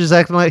Patricia's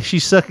acting like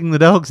she's sucking the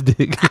dog's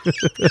dick.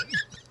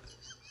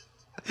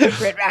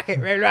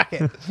 Red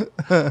rocket.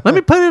 Let me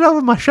put it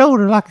over my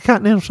shoulder like a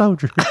continental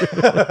soldier.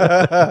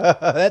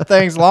 That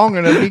thing's long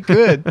enough. He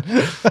could.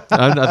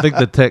 I think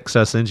the text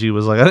I sent you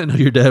was like, I didn't know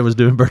your dad was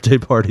doing birthday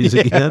parties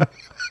again.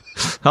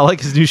 I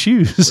like his new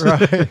shoes.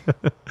 Right.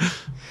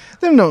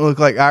 Them don't look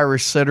like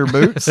Irish setter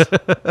boots. I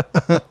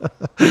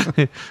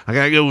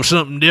gotta go with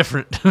something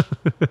different.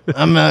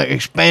 I'm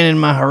expanding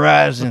my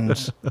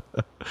horizons.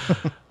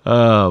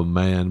 Oh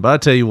man! But I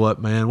tell you what,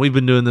 man, we've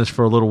been doing this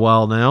for a little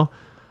while now.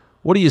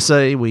 What do you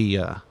say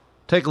we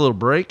take a little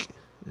break,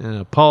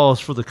 pause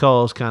for the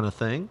cause kind of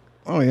thing?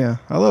 Oh yeah,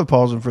 I love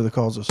pausing for the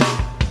causes.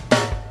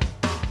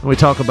 And we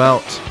talk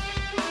about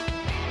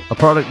a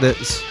product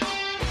that's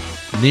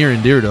near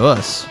and dear to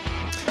us.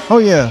 Oh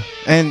yeah,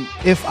 and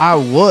if I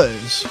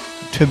was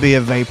to be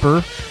a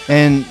vapor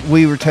and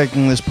we were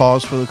taking this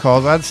pause for the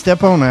cause, I'd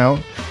step on out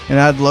and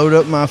I'd load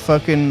up my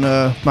fucking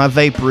my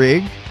vape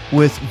rig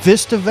with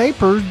Vista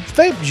Vapor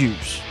vape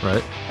juice.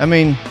 Right. I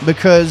mean,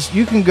 because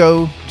you can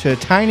go to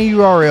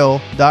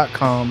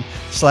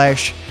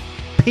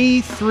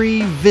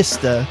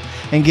tinyurl.com/P3Vista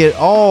and get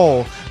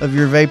all of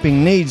your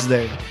vaping needs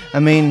there. I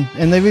mean,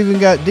 and they've even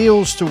got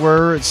deals to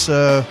where it's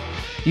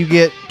you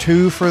get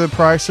 2 for the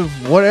price of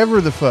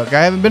whatever the fuck.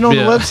 I haven't been on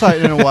the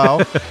website in a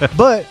while,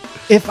 but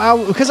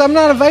because I'm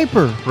not a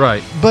vapor,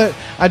 Right. but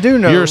I do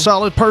know You're a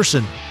solid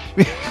person.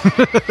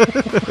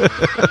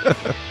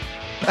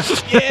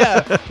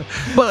 Yeah,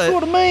 But that's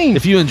what I mean.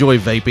 if you enjoy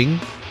vaping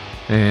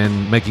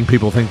and making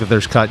people think that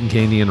there's cotton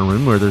candy in a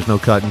room where there's no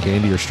cotton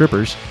candy or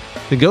strippers,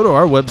 then go to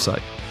our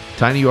website,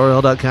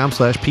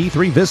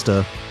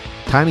 tinyurl.com/P3Vista.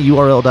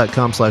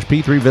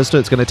 tinyurl.com/P3Vista.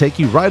 It's going to take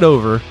you right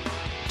over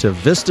to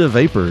Vista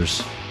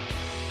Vapors.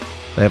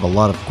 They have a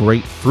lot of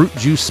great fruit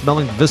juice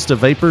smelling Vista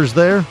Vapors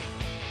there.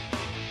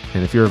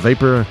 And if you're a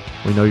vapor,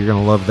 we know you're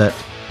going to love that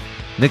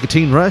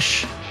nicotine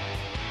rush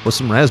with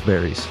some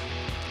raspberries,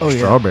 Oh, yeah.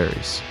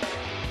 strawberries,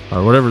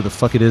 or whatever the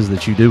fuck it is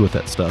that you do with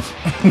that stuff.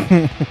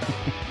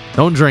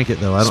 Don't drink it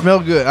though.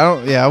 Smell good.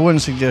 I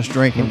wouldn't suggest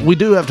drinking. We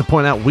do have to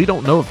point out we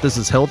don't know if this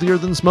is healthier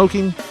than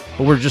smoking,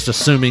 but we're just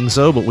assuming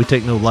so. But we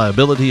take no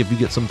liability if you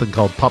get something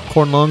called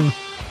popcorn lung.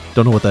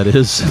 Don't know what that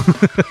is.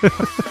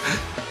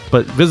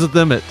 But visit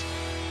them at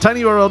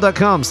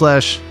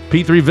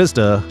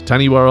tinyurl.com/P3Vista,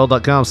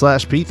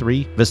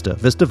 tinyurl.com/P3Vista,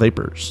 Vista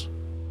Vapors.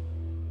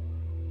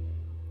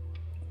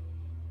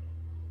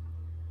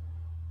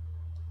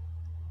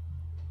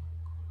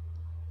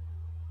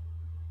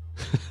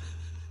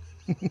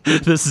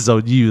 This is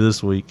on you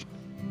this week.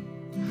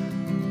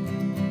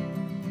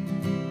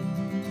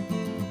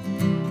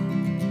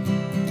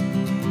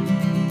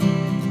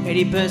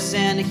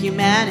 %, of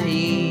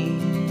humanity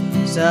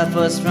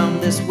suffers from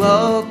this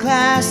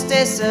world-class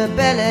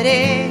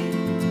disability.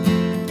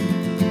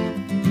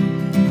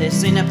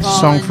 This ain't a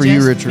Song for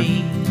you, Richard.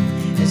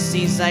 It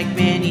seems like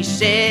many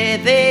share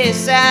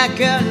this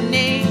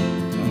agony.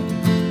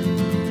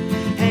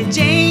 And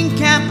Jane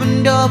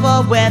can't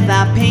over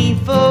without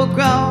painful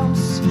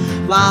groans,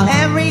 while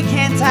Henry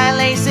can't tie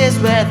laces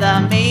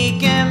without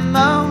making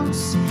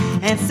moans.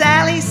 And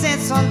Sally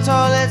sits on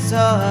toilets so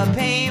her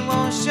pain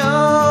won't show.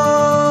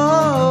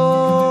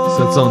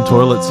 Sits on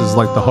toilets is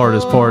like the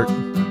hardest part.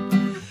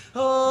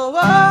 Oh,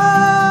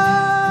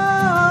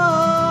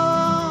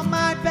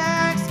 my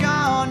back's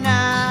gone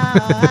now.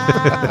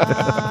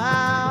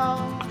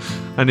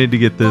 I need to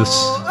get this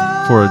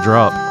for a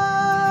drop.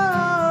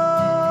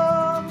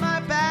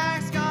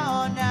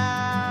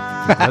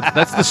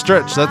 That's the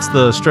stretch. That's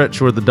the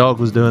stretch where the dog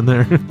was doing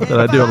there that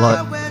I do a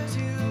lot.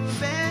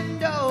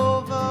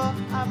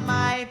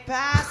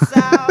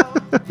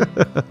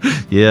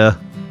 Yeah,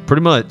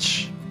 pretty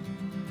much.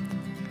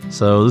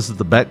 So this is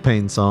the back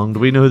pain song. Do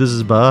we know who this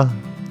is by?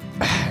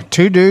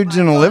 Two dudes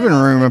in a living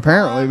room,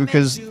 apparently,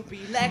 because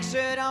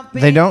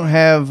they don't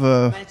have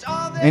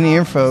any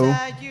info.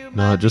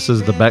 No, it just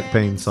says the back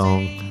pain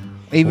song.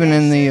 Even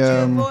in the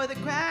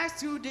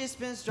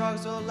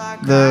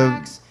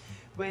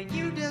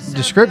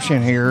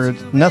description here,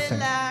 it's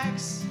nothing.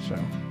 So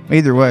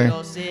either way.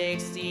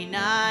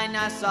 69,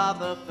 I saw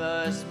the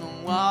first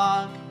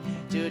moonwalk.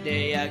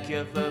 Today I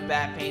cure for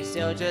back pain,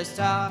 still just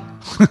talk.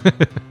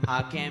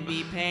 How can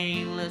be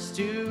painless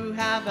to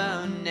have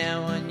a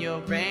nail in your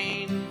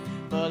brain,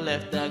 but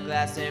lift the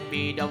glass and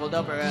be doubled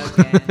over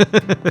again.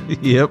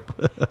 Yep.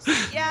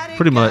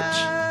 Pretty much.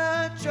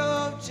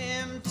 Drove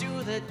Jim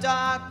to the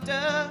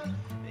doctor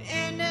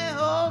in the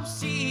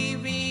hopes he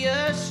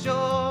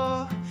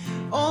reassure.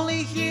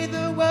 Only hear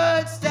the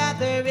words that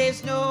there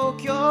is no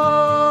cure.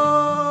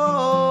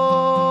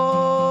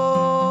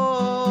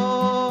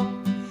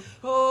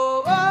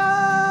 Oh,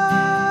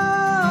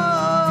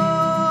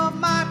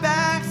 my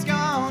back's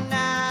gone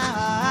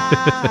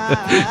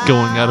now.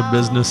 Going out of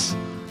business.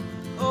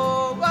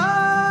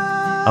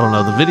 I don't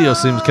know. The video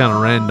seems kind of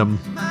random.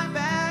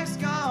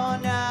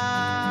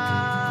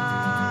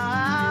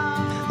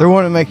 They're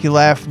wanting to make you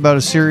laugh about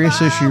a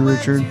serious issue,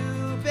 Richard.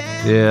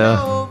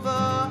 Yeah.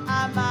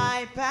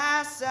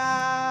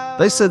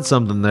 They said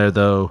something there,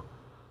 though,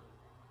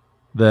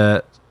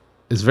 that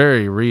is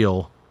very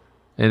real,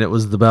 and it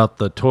was about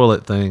the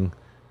toilet thing.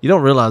 You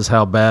don't realize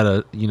how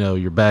bad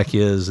your back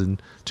is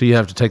until you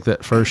have to take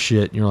that first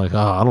shit, and you're like, oh,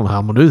 I don't know how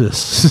I'm going to do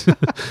this.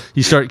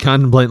 You start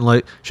contemplating,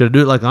 like, should I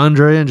do it like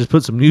Andre and just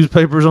put some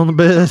newspapers on the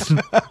bed?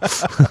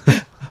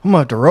 I'm going to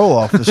have to roll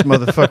off this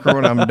motherfucker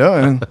when I'm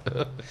done.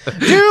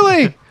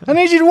 Julie, I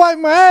need you to wipe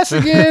my ass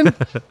again.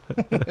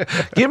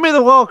 Give me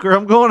the walker.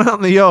 I'm going out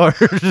in the yard.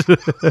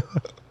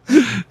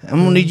 I'm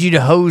going to need you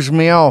to hose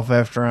me off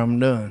after I'm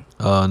done.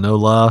 No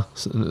lie.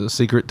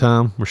 Secret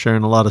time. We're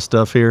sharing a lot of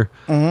stuff here.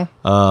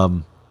 Mm-hmm.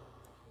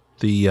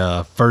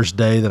 The first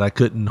day that I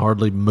couldn't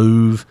hardly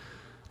move,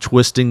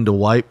 twisting to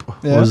wipe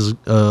was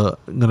going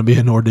to be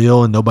an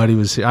ordeal, and nobody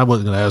was here. I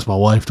wasn't going to ask my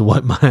wife to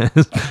wipe my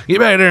ass. Get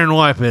back there and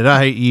wipe it. I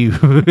hate you.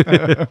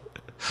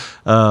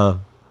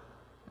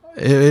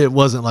 It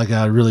wasn't like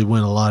I really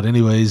went a lot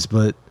anyways,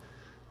 but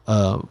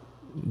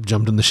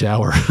jumped in the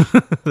shower.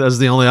 That was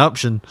the only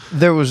option.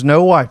 There was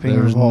no wiping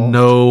There was involved.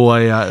 no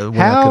way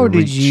How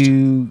did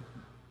you...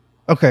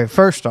 Okay,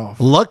 first off.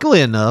 Luckily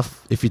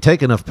enough, if you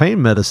take enough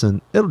pain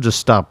medicine, it'll just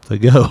stop the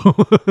go.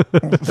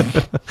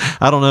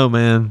 I don't know,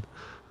 man.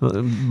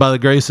 By the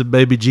grace of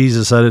baby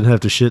Jesus, I didn't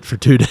have to shit for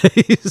 2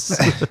 days.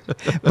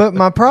 But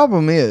my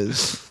problem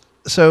is,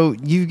 so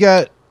you've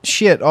got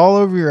shit all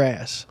over your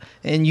ass,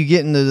 and you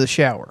get into the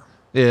shower.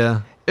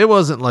 Yeah. It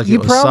wasn't like You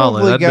it was solid.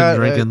 probably I'd been got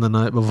drinking the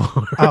night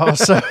before. Oh,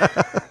 so I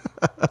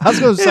was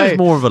going to It say, was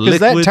more of a because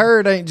that liquid.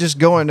 turd ain't just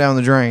going down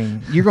the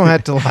drain. You're going to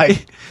have to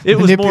like It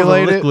was more of a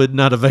manipulate liquid,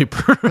 not a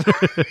vapor.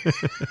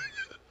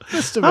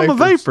 Just the I'm a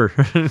vapors.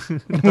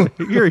 vapor.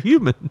 You're a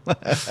human.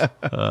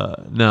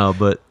 No,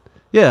 but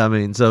yeah, I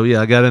mean, so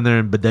yeah, I got in there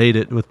and bidet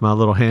it with my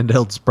little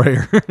handheld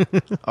sprayer.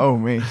 Oh,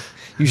 me.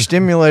 You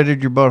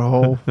stimulated your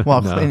butthole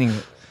while No. cleaning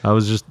it. I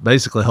was just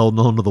basically holding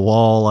on to the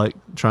wall, like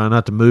trying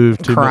not to move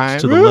too Crying.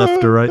 much to the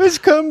left or right. Let's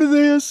come to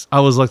this. I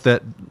was like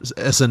that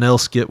SNL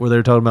skit where they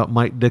were talking about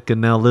Mike Dicken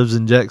now lives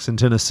in Jackson,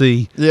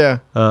 Tennessee. Yeah.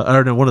 I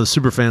don't know, one of the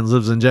super fans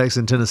lives in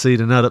Jackson, Tennessee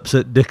to not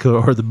upset Dick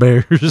or the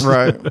Bears.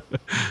 Right.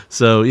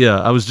 So, yeah,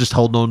 I was just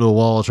holding on to a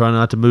wall, trying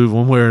not to move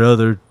one way or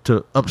another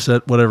to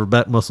upset whatever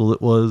back muscle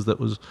it was that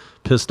was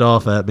pissed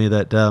off at me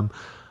that time.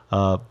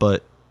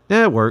 But,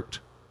 yeah, it worked.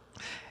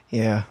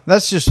 Yeah.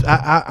 That's just,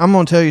 I'm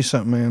going to tell you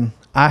something, man.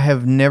 I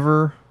have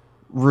never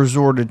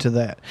resorted to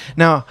that.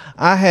 Now,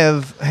 I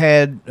have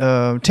had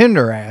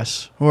tender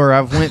ass where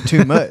I've went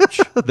too much.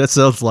 That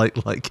sounds like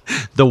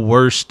the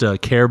worst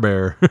Care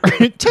Bear.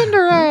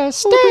 Tender ass,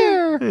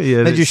 stare.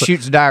 Yeah, That just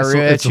shoots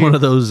diarrhea It's at you. one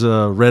of those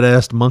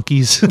red-assed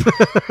monkeys.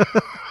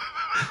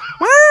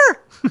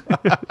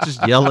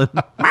 Just yelling.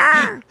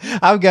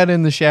 I've got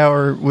in the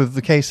shower with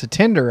the case of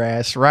tender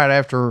ass right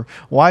after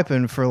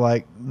wiping for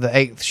like the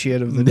 8th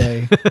shit of the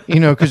day. You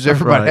know, because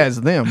everybody Right. has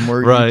them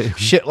where you Right.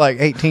 shit like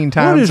 18 What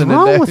times is in a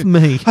wrong day. with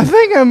me? I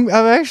think I've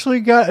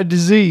actually got a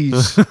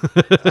disease.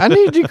 I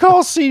need to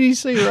call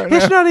CDC right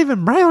It's now. not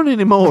even brown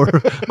anymore.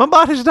 My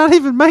body's not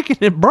even making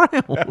it brown.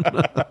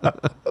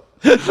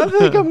 I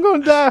think I'm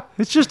going to die.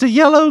 It's just a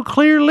yellow,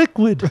 clear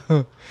liquid.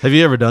 Have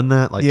you ever done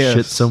that? Like Yes.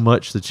 shit so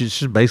much that you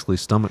just basically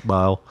stomach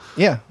bile.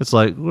 Yeah. It's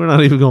like we're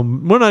not even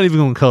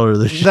going to color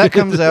this shit. That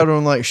comes out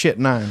on like shit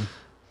 9.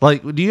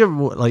 Like, do you ever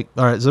like?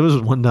 All right, so this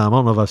was one time. I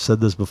don't know if I've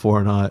said this before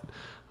or not.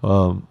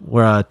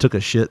 Where I took a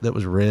shit that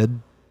was red.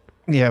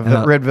 Yeah,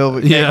 the red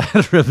velvet cake. Yeah,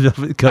 red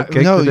velvet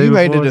cupcake. No, the day you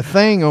made before. it a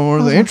thing on one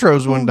of the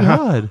intros one Oh, time.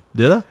 God.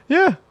 Did I?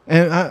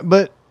 Yeah,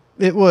 but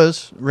it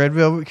was red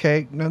velvet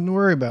cake. Nothing to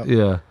worry about.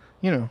 Yeah.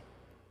 You know,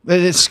 but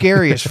it's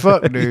scary as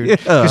fuck, dude. Yeah.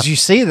 Because you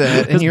see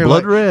that and It's you're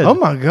blood like, red. "Oh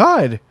my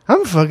god,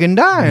 I'm fucking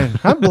dying.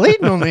 I'm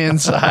bleeding on the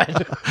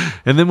inside."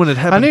 And then when it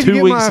I happened need to 2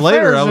 get weeks my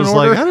later, affairs I in was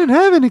order. like, I didn't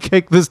have any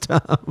cake this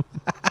time.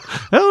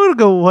 That would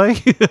go away.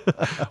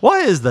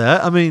 Why is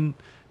that? I mean,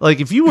 like,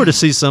 if you were to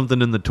see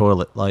something in the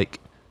toilet, like,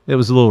 it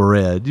was a little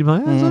red, you'd be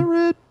like, is that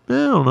red? I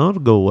don't know.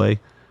 It'll go away.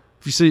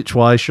 If you see it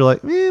twice, you're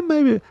like,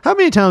 maybe. How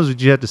many times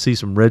would you have to see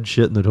some red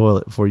shit in the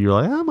toilet before you're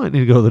like, I might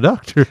need to go to the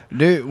doctor?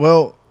 Dude,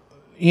 well,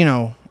 you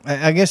know,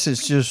 I guess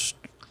it's just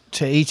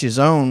to each his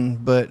own,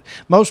 but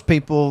most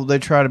people, they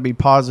try to be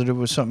positive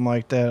with something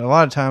like that. A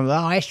lot of times,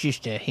 oh, that's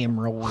just a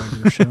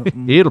hemorrhoid or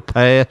something. It'll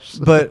pass.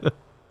 But,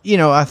 you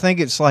know, I think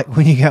it's like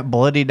when you got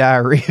bloody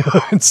diarrhea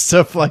and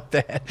stuff like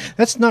that.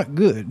 That's not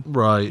good.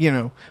 Right. You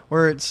know,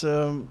 where it's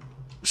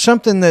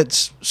something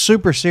that's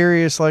super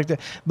serious like that.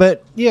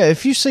 But, yeah,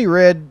 if you see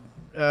red,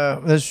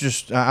 that's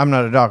just, I'm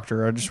not a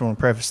doctor. I just want to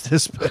preface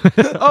this. But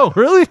Oh,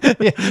 really?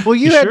 yeah. Well,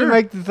 you You had to sure?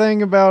 make the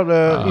thing about,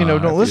 don't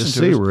If listen you to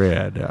see us.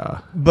 red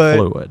But-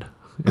 fluid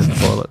in the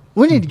toilet.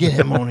 We need to get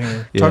him on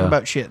here. Yeah. Talk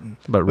about shitting.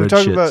 About We red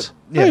talk shits. about-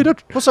 yeah. Hey,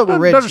 Dr. What's up with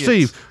red Dr. shits?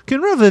 Steve,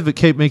 can red velvet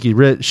cake make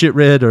you shit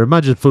red, or am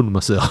I just fooling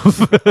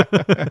myself?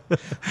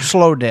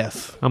 Slow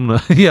death. I'm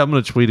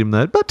gonna tweet him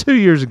that. About 2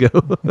 years ago,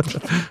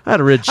 I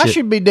had a red shit. I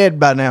should be dead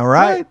by now,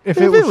 right? If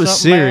it was something bad.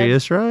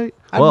 serious, right?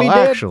 I'd well, be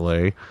dead.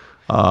 actually,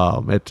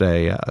 it's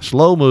a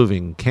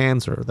slow-moving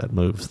cancer that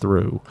moves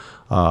through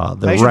the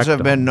Patients rectum.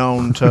 have been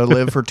known to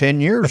live for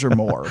 10 years or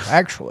more,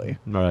 actually.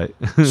 Right.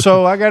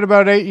 So I got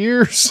about 8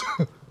 years.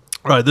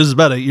 Right. This is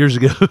about 8 years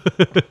ago.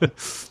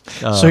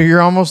 So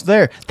you're almost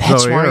there.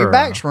 That's why your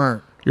back's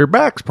weren't. Your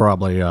back's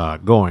probably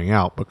going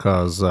out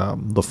because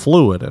the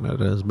fluid in it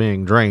is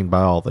being drained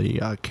by all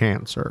the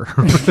cancer.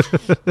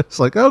 It's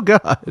like, oh,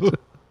 God.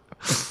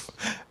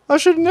 I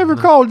should have never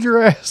called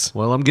your ass.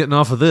 Well, I'm getting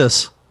off of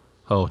this.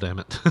 Oh, damn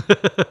it.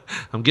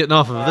 I'm getting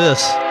off of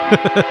this.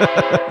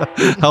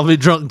 I'll be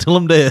drunk until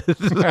I'm dead.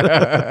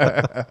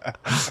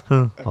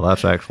 Well,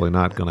 that's actually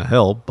not going to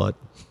help, but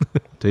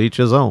to each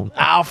his own.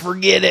 I'll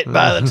forget it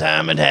by the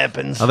time it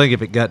happens. I think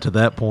if it got to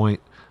that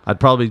point, I'd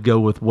probably go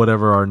with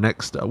whatever our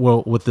next,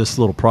 with this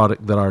little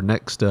product that our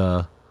next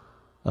guy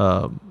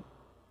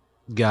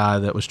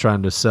that was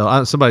trying to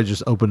sell. Somebody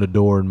just opened a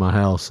door in my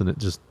house and it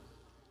just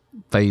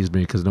fazed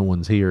me because no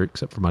one's here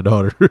except for my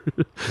daughter.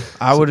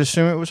 I would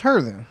assume it was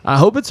her then. I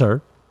hope it's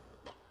her.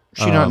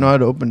 She not know how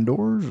to open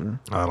doors? Or?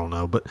 I don't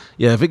know, but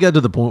yeah, if it got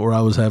to the point where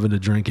I was having to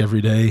drink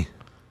every day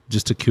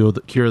just to cure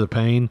the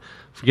pain,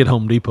 forget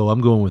Home Depot. I'm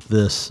going with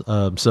this.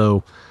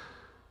 So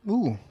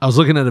Ooh. I was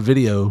looking at a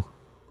video.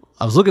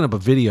 I was looking up a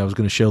video I was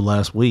going to show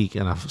last week,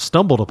 and I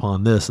stumbled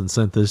upon this and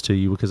sent this to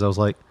you because I was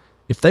like,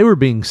 if they were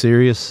being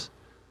serious,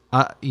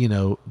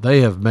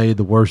 they have made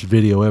the worst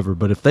video ever.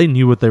 But if they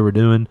knew what they were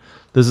doing,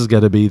 this has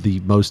got to be the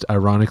most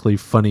ironically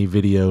funny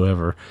video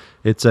ever.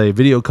 It's a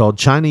video called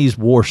Chinese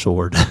War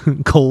Sword,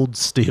 Cold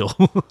Steel.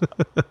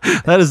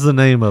 That is the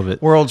name of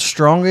it. World's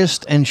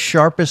strongest and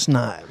sharpest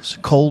knives,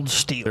 cold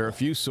steel. There are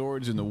few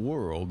swords in the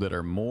world that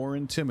are more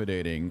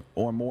intimidating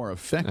or more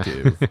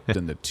effective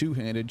than the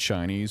two-handed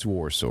Chinese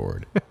war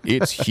sword.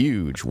 Its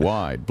huge,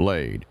 wide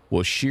blade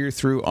will shear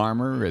through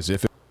armor as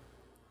if it...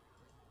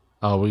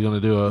 Oh, we're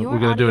gonna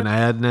do an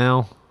ad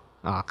now?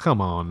 Ah,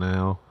 come on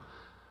now.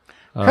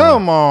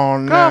 Come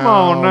on now. Come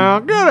on now.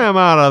 Get him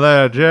out of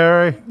there,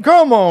 Jerry.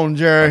 Come on,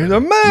 Jerry. The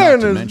man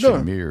Not to is mention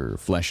done. mere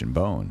flesh and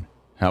bone.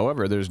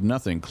 However, there's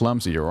nothing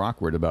clumsy or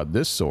awkward about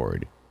this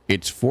sword.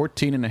 Its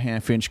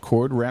 14.5-inch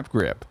cord-wrapped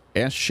grip,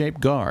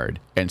 S-shaped guard,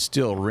 and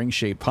still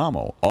ring-shaped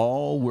pommel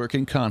all work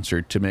in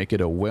concert to make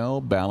it a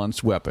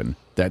well-balanced weapon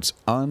that's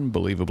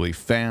unbelievably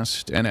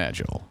fast and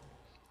agile.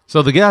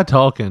 So the guy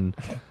talking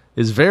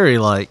is very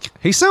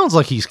he sounds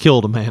like he's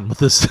killed a man with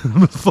this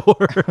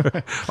before.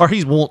 Or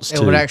he wants to.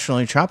 It would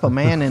actually chop a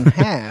man in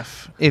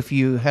half if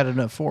you had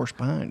enough force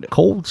behind it.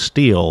 Cold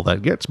steel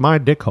that gets my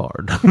dick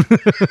hard.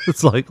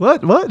 It's like,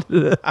 what?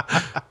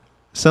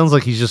 Sounds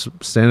like he's just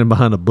standing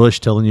behind a bush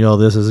telling you all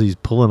this as he's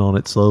pulling on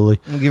it slowly.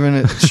 I'm giving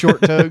it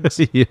short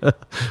tugs. Yeah.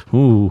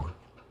 Ooh.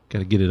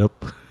 Gotta get it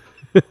up.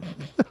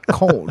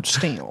 Cold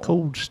steel.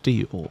 Cold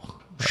steel.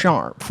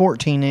 Sharp,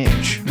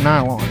 14-inch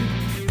nylon.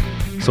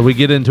 So we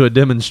get into a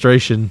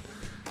demonstration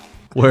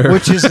where...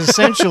 Which is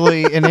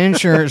essentially an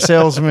insurance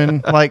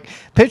salesman. Like,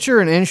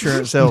 picture an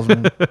insurance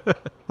salesman.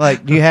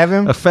 Like, do you have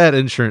him? A fat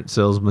insurance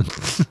salesman.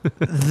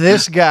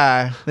 This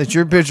guy that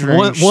you're picturing,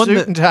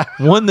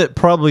 one that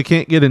probably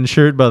can't get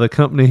insured by the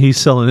company he's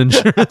selling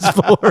insurance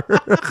for.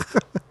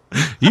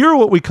 You're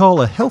what we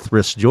call a health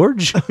risk,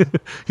 George.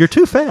 You're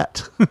too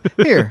fat.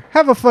 Here,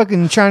 have a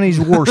fucking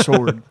Chinese war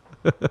sword.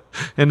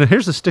 And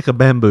here's a stick of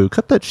bamboo.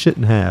 Cut that shit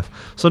in half.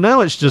 So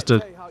now it's just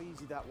a...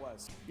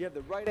 You have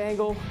the right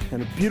angle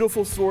and a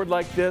beautiful sword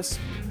like this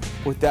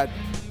with that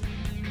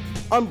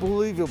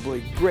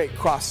unbelievably great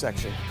cross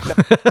section.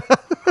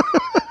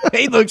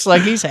 He looks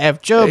like he's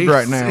half chubbed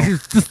right now.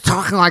 He's just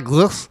talking like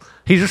this.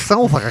 He just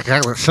sounds like a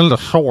guy that's into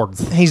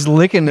swords. He's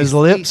licking his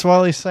lips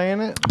while he's saying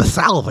it.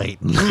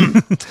 Salivating.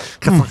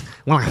 Because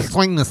when I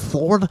swing this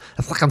sword,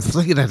 it's like I'm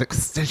swinging an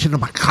extension of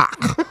my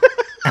cock.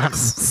 And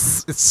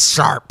it's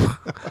sharp.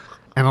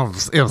 And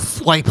it'll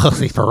slay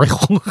pussy for real.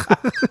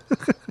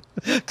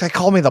 They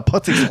call me the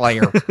pussy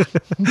slayer.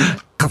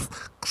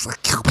 Because I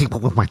kill people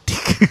with my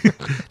dick. Do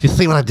you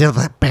see what I did with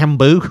that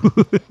bamboo?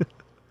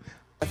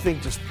 That thing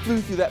just flew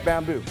through that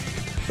bamboo.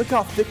 Look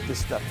how thick this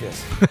stuff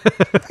is.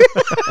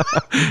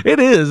 It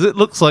is. It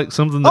looks like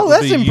something that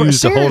would be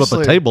used to hold up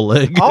a table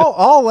leg.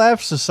 All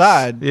laughs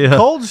aside, Yeah.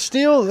 Cold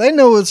Steel, they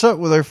know what's up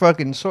with their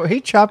fucking sword.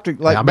 He chopped it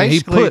like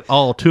basically. He put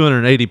all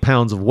 280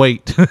 pounds of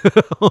weight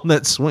on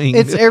that swing.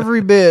 It's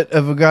every bit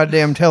of a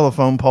goddamn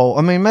telephone pole.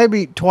 I mean,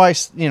 maybe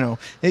twice.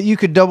 You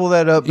could double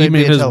that up. You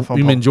mean a telephone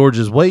you pole. mean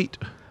George's weight?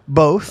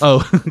 Both.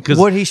 Oh, because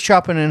what he's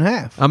chopping in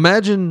half.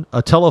 Imagine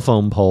a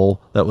telephone pole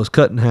that was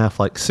cut in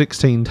half like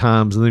 16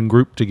 times and then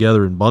grouped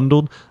together and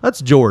bundled.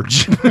 That's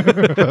George.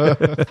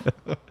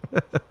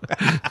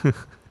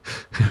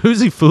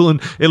 Who's he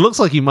fooling? It looks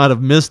like he might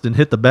have missed and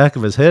hit the back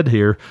of his head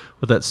here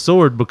with that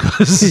sword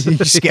because he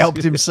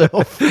scalped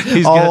himself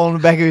He's on the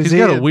back of his head.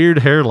 He's got a weird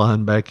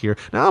hairline back here.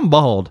 Now I'm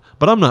bald,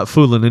 but I'm not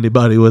fooling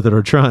anybody with it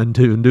or trying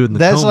to and doing the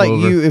That's comb like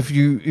over.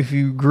 you if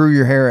you grew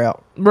your hair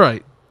out.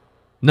 Right.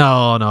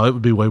 No, it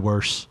would be way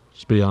worse.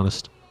 Just be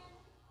honest.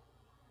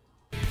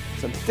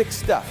 Some thick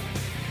stuff.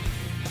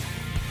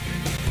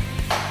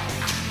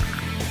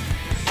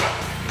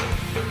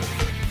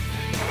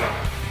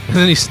 And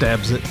then he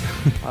stabs it.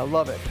 I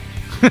love it.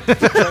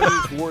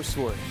 Chinese war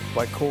sword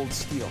by Cold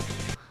Steel.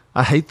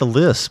 I hate the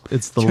lisp.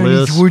 It's the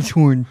Chinese lisp. war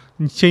sword.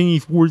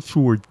 Chinese war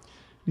sword.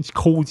 It's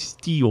Cold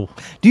Steel.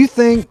 Do you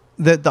think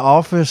that the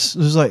office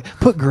was like,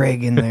 put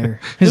Greg in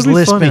there? His It'll be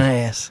lisping funny.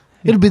 ass.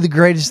 It'll be the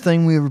greatest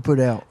thing we ever put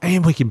out.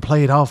 And we can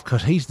play it off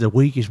because he's the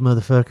weakest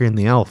motherfucker in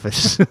the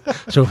office.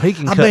 So if he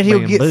can I cut bet he'll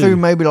get bamboo- through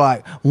maybe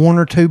like one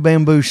or two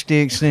bamboo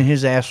sticks, and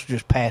his ass will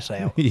just pass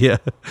out. Yeah.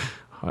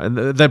 And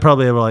they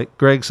probably have like,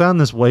 Greg, sign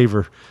this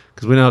waiver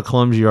because we know how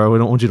clumsy you are. We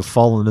don't want you to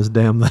fall in this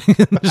damn thing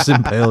and just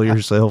impale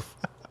yourself.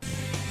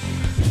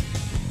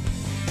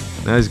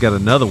 Now he's got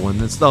another one.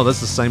 That's the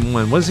same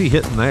one. What is he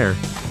hitting there?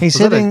 He's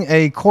hitting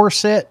a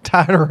corset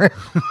tied around.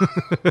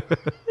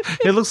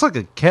 It looks like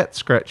a cat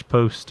scratch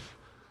post.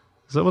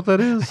 Is that what that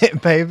is?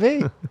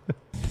 Baby.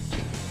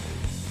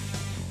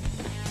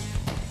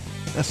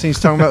 That's he's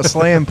talking about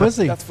slaying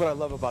pussy. That's what I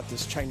love about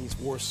this Chinese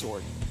war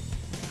sword.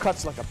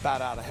 Cuts like a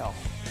bat out of hell.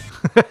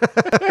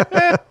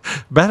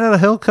 Bat out of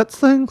hell cuts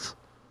things?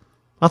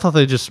 I thought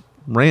they just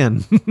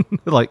ran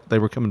like they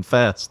were coming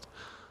fast.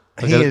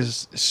 He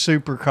is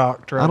super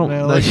cocked right I don't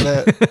now. know. Like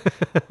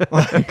that.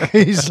 Like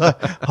he's like,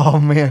 oh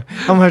man,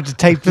 I'm gonna have to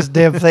tape this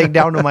damn thing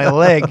down to my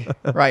leg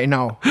right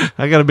now.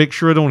 I gotta make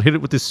sure I don't hit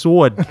it with this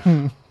sword.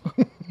 I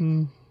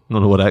don't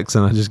know what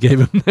accent I just gave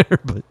him there,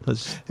 but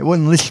it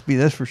wasn't lispy,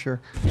 that's for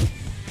sure.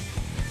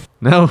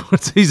 No,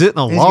 he's hitting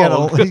a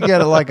log. He's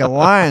got like a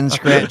lion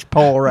scratch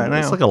pole right now.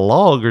 It's like a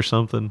log or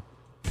something.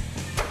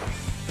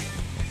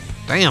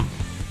 Damn.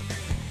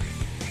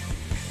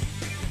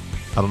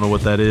 I don't know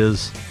what that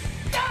is.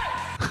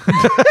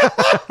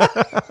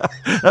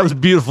 That was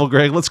beautiful,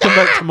 Greg. Let's come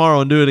back tomorrow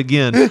and do it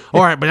again.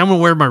 All right, but I'm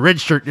gonna wear my red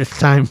shirt this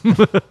time.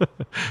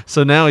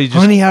 So now he just,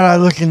 honey, how'd I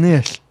look in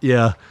this?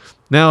 yeah.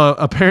 Now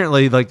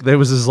apparently, like there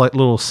was this like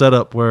little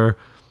setup where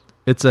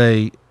it's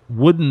a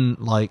wooden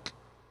like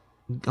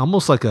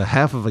almost like a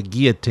half of a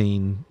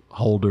guillotine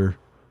holder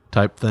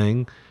type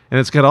thing, and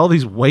it's got all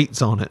these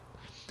weights on it.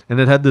 And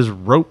it had this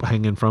rope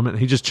hanging from it. And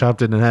he just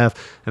chopped it in half.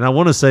 And I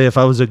want to say if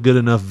I was a good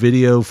enough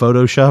video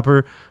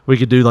Photoshopper, we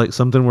could do like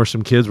something where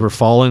some kids were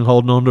falling,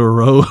 holding onto a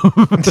rope.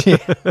 Yeah,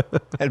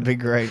 that'd be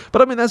great.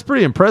 But I mean, that's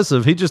pretty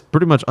impressive. He just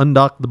pretty much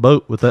undocked the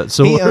boat with that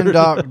sword. He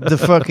undocked the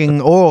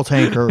fucking oil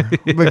tanker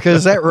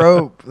because that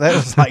rope, that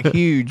was like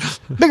huge.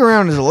 Big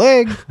around his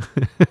leg.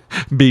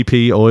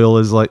 BP Oil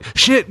is like,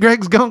 shit,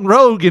 Greg's gone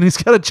rogue and he's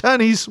got a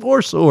Chinese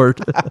war sword.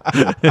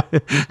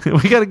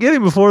 We got to get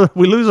him before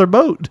we lose our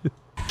boat.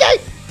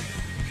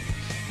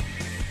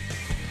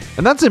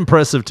 And that's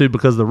impressive, too,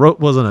 because the rope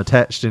wasn't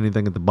attached to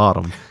anything at the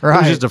bottom. Right. It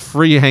was just a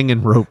free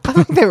hanging rope. I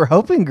think they were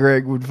hoping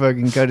Greg would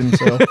fucking cut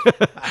himself.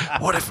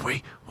 What if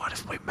we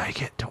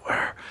make it to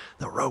where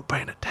the rope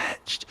ain't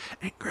attached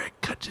and Greg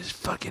cuts his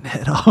fucking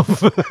head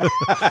off?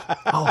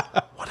 Oh,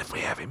 what if we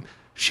have him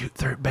shoot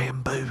through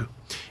bamboo?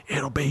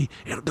 It'll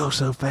go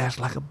so fast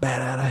like a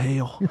bat out of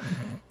hell.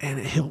 And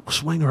he'll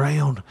swing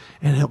around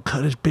and he'll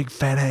cut his big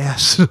fat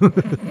ass.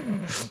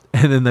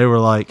 And then they were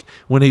like,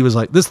 when he was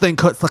like, this thing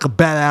cuts like a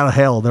bat out of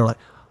hell, they're like,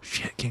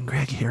 shit, can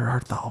Greg hear our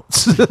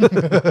thoughts?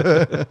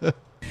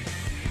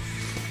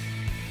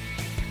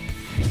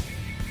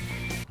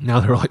 Now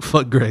they're like,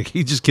 fuck Greg,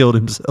 he just killed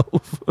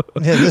himself.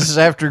 Yeah, this is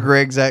after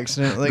Greg's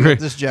accident. They got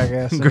this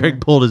jackass.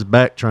 Greg pulled his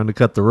back trying to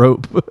cut the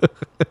rope.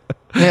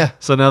 Yeah.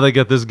 So now they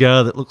got this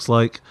guy that looks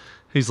like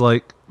he's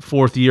like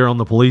 4th year on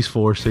the police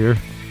force here.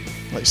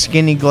 Like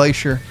Skinny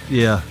Glacier.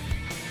 Yeah.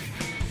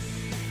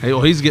 Hey,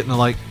 well, he's getting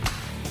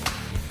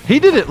he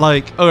did it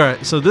like, all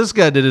right, so this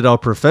guy did it all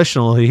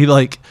professionally. He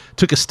like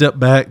took a step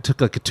back,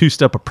 took like a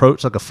 2-step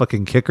approach like a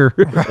fucking kicker,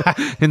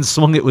 and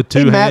swung it with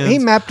two hands. He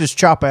mapped his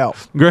chop out.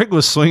 Greg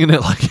was swinging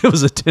it like it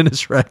was a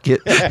tennis racket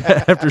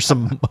after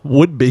some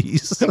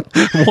would-be's,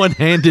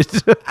 one-handed.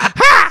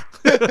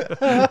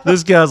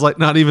 This guy's like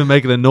not even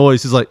making a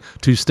noise. He's like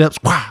 2 steps.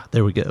 Wow,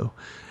 there we go.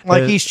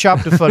 Like he's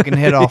chopped a fucking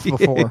head off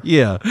before.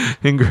 Yeah.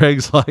 And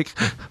Greg's like,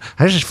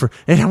 I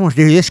want to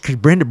do this because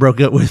Brenda broke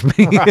up with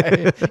me.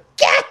 Right.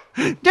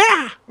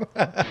 Yeah.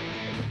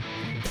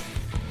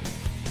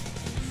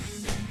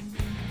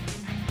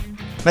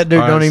 That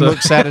dude don't even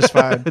look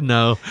satisfied.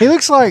 No. He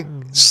looks like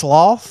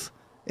Sloth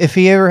if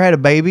he ever had a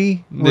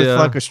baby with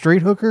like a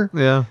street hooker.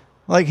 Yeah.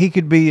 Like he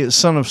could be a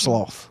son of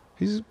Sloth.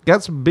 He's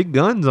got some big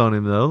guns on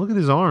him, though. Look at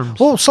his arms.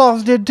 Well,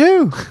 Sloth did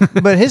too.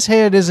 But his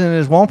head isn't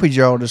as wompy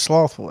jawed as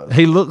Sloth was.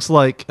 He looks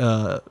like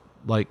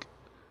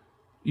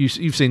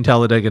you've seen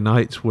Talladega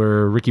Nights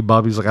where Ricky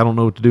Bobby's like, I don't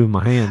know what to do with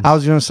my hands. I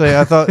was going to say,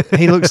 I thought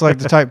he looks like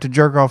the type to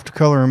jerk off to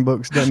coloring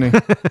books, doesn't he?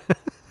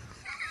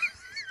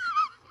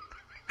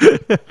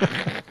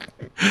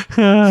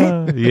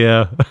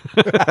 Yeah.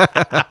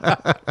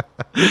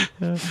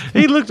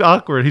 He looked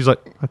awkward. He's like,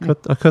 I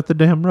cut the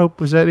damn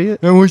rope. Was that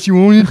it? That what you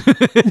wanted?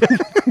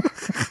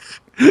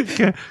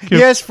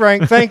 Yes,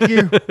 Frank. Thank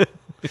you.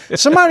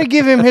 Somebody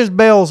give him his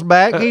bells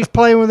back. He's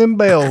playing with them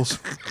bells.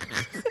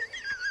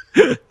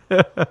 Get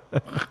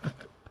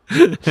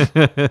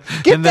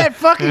that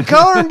fucking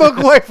coloring book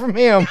away from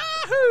him.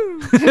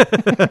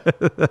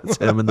 That's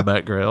him in the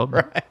background.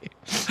 Right.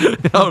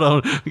 Hold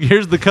on.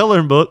 Here's the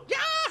coloring book.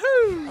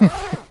 Yahoo!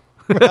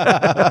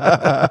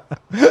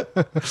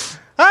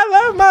 I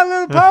love My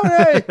Little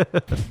Pony.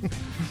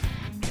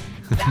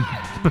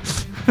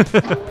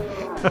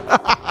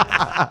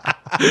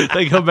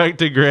 They go back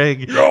to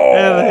Greg.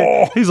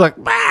 And he's like,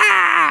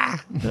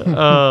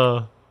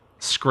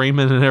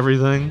 screaming and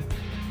everything.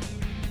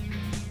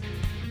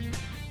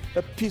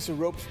 That piece of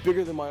rope's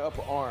bigger than my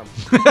upper arm.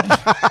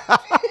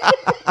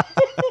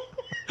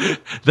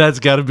 That's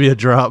got to be a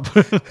drop.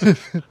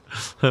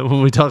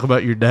 When we talk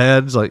about your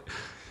dad's like,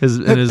 his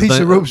piece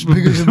of rope's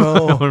bigger than my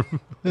arm.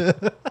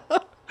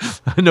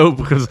 I know,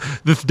 because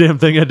this damn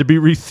thing had to be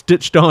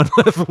re-stitched on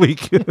last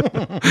week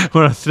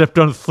when I stepped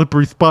on a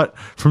slippery spot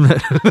from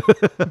that.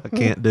 I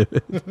can't do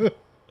it.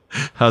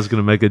 I was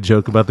going to make a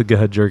joke about the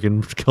guy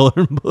jerking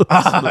coloring books.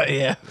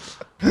 Yeah.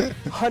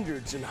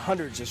 Hundreds and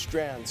hundreds of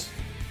strands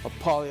of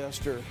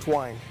polyester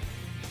twine,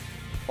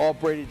 all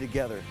braided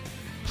together.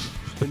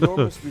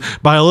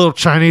 By a little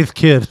Chinese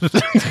kid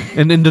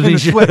in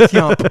Indonesia. In a sweat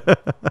jump.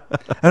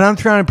 And I'm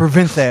trying to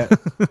prevent that.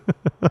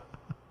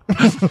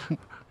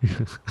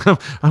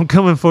 I'm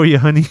coming for you,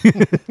 honey.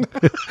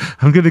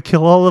 I'm going to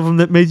kill all of them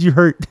that made you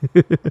hurt.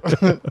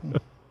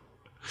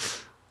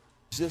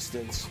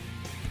 Resistance,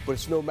 but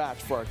it's no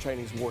match for our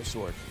Chinese war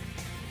sword.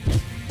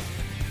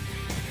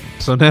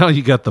 So now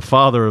you got the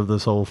father of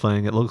this whole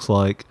thing. It looks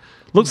like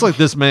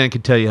this man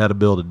could tell you how to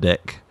build a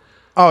deck.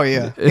 Oh,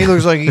 yeah. He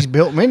looks like he's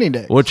built many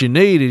decks. What you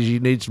need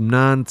is some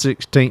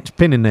 9/16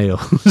 penny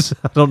nails.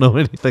 I don't know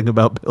anything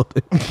about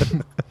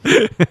building.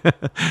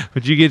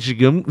 But you get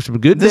some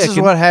good This decking.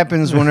 is what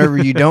happens whenever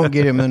you don't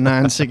get him the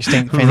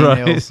 9/16 penny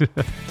Right. nails.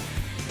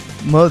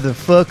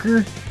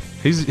 Motherfucker.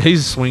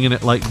 He's swinging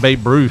it like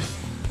Babe Ruth.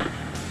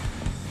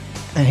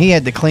 And he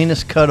had the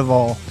cleanest cut of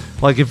all.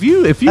 Like if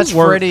you That's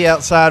work, Freddie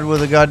outside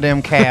with a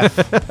goddamn calf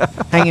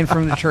hanging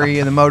from the tree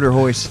and the motor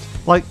hoist.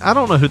 like I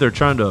don't know who they're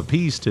trying to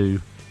appease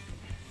to.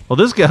 Well,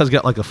 this guy's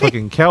got like a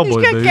fucking cowboy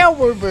He's got boot.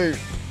 cowboy boot.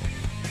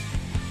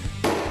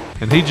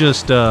 And he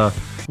just,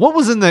 what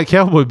was in that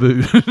cowboy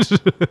boot?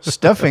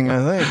 Stuffing,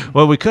 I think.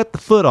 Well, we cut the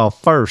foot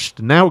off first.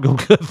 And now we're going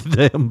to cut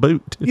the damn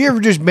boot. You ever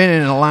just been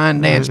in a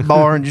line dance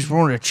bar and just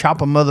wanted to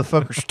chop a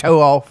motherfucker's toe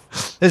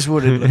off? This is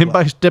what it looked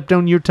Anybody like. stepped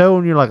on your toe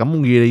and you're like, I'm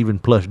going to get even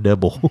plus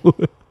double.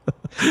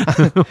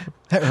 I'm going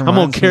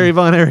reminds to carry me.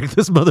 Von Erich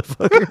this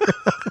motherfucker.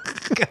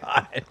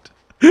 God.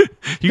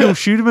 You going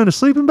to shoot him in a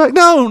sleeping bag?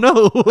 No.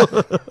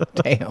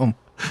 Damn.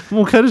 I'm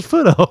going to cut his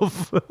foot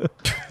off.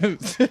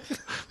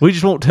 We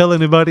just won't tell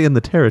anybody in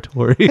the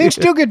territory. He'll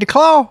still get the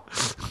claw.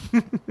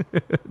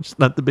 Just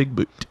not the big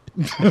boot.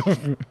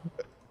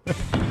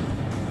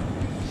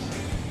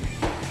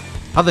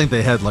 I think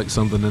they had like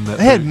something in that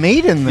They had boot.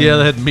 meat in there. Yeah,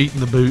 they had meat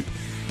in the boot.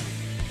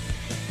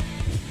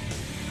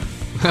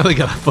 They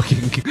got a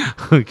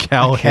fucking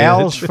cow head.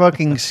 Cow's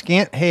fucking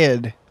skint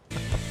head.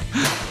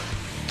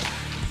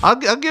 I'll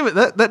give it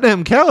that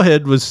damn cow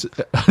head was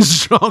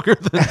stronger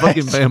than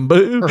fucking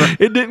bamboo.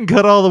 It didn't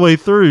cut all the way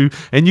through,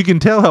 and you can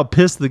tell how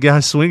pissed the guy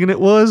swinging it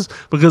was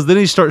because then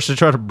he starts to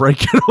try to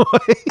break it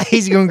away.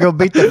 He's gonna go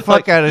beat the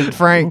fuck out of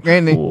Frank,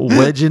 ain't he?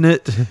 Wedging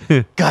it.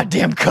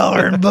 Goddamn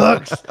coloring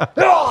books.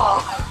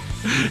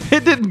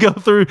 It didn't go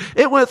through.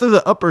 It went through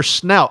the upper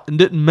snout and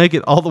didn't make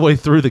it all the way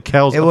through the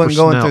cow's upper It wasn't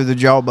going snout. through the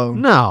jawbone.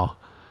 No.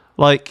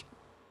 Like,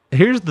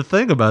 here's the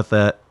thing about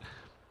that.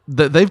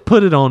 They've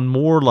put it on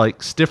more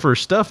like stiffer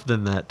stuff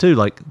than that too.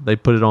 Like they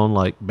put it on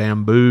like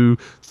bamboo,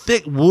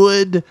 thick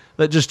wood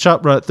that just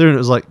chopped right through, and it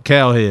was like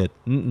cow head.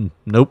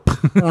 Nope,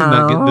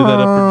 not getting through that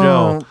upper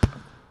jaw.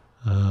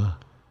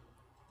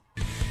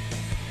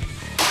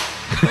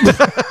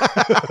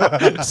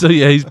 So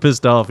yeah, he's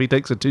pissed off. He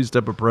takes a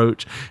two-step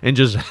approach and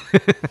just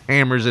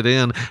hammers it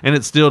in, and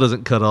it still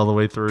doesn't cut all the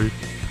way through.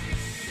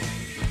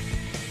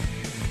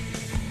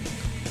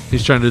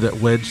 He's trying to do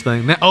that wedge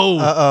thing.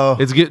 Now,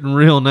 it's getting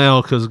real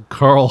now because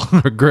Carl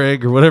or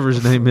Greg or whatever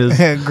his name is.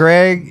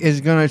 Greg is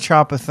gonna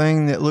chop a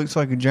thing that looks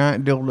like a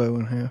giant dildo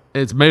in half.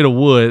 It's made of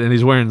wood, and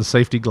he's wearing the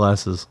safety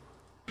glasses.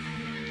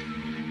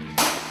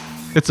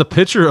 It's a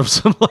picture of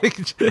some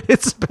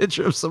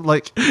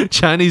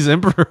Chinese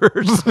emperor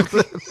or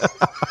something.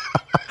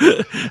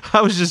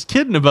 I was just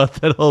kidding about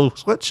that whole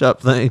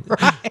sweatshop thing.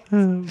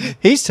 Right.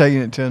 He's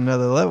taking it to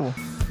another level.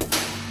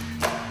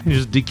 He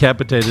just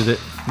decapitated it.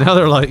 Now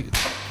they're like,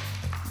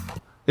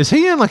 is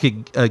he in like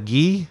a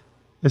gi?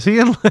 Is he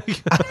in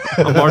like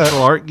a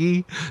martial art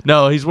gi?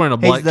 No, he's wearing a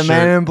black He's the shirt.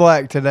 man in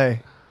black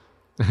today.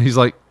 He's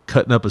like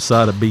cutting up a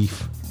side of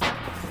beef.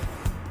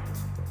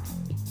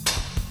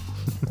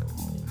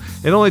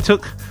 It only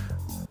took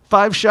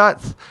 5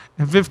 shots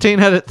and 15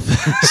 had it.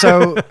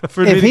 So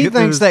for me if to he get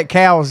thinks through. that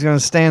cow is going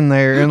to stand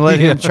there and let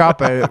him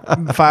chop at it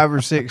 5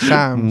 or 6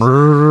 times,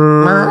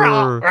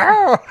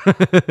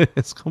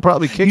 It's gonna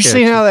probably kick. you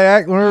see how they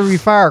act whenever you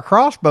fire a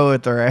crossbow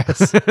at their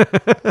ass.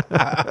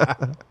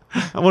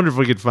 I wonder if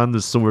we could find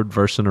this sword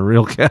version of a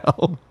real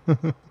cow.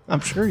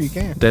 I'm sure you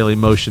can. Daily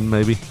Motion,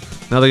 maybe.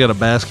 Now they got a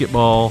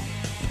basketball,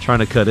 trying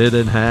to cut it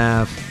in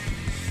half.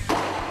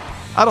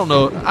 I don't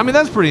know. I mean,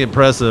 that's pretty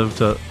impressive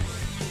to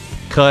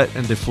cut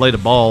and deflate a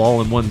ball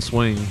all in one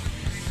swing.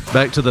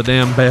 Back to the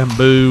damn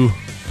bamboo.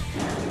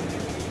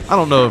 I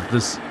don't know if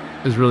this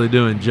is really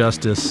doing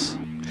justice.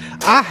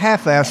 I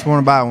half-assed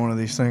want to buy one of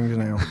these things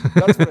now.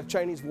 That's what a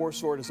Chinese war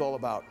sword is all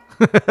about.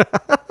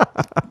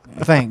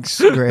 Thanks,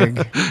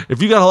 Greg.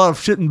 If you got a lot of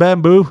shit in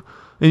bamboo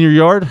in your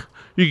yard,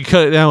 you can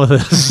cut it down with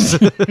this.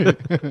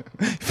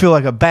 Feel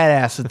like a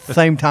badass at the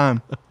same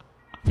time.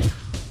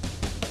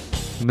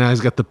 Now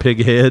he's got the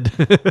pig head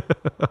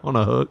on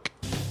a hook.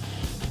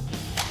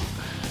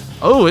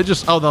 Oh,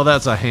 no,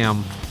 that's a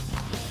ham.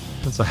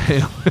 That's a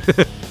ham.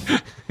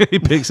 He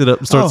picks it up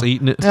and starts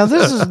eating it. Now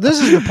this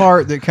is the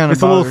part that kind of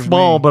It's a little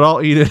small, but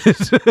I'll eat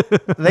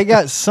it. They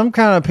got some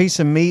kind of piece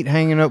of meat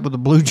hanging up with a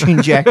blue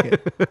jean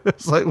jacket.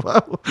 It's like,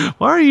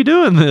 why are you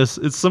doing this?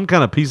 It's some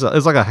kind of piece of,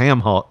 it's like a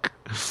ham hock.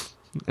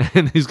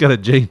 And he's got a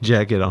jean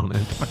jacket on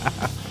it.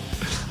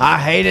 I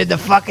hated the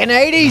fucking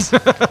 80s.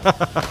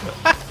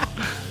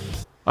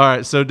 All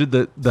right, so did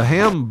the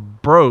ham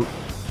broke?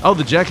 Oh,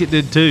 the jacket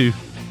did too.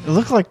 It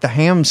looked like the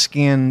ham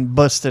skin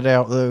busted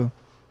out though.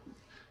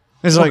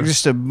 It's like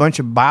just a bunch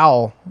of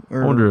bowel.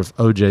 I wonder if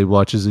OJ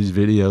watches these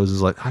videos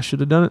is like, I should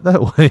have done it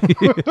that way.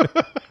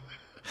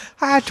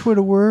 Hi,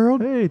 Twitter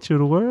world. Hey,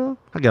 Twitter world.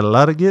 I got a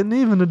lot of getting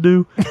even to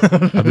do.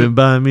 I've been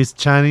buying me some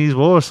Chinese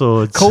war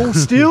swords. Cold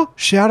Steel.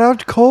 Shout out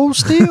to Cold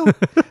Steel.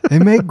 They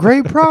make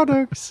great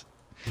products.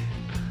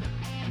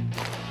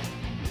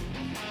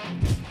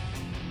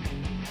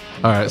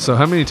 All right, so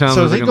how many times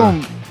So is is he he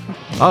gonna... going?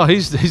 Oh,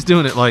 he's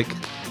doing it like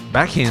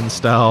backhand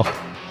style.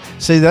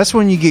 See, that's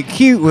when you get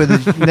cute with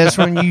it. That's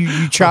when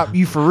you chop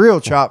the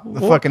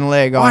fucking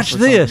leg off. Watch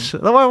this.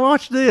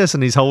 Watch this.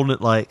 And he's holding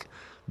it like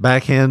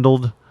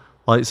backhandled.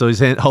 Like, so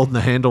he's holding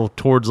the handle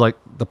towards like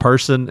the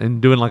person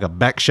and doing like a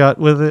back shot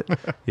with it.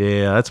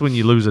 Yeah, that's when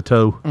you lose a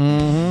toe.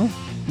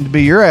 Mm-hmm. It'd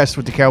be your ass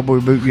with the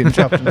cowboy boot getting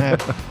chopped in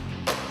half.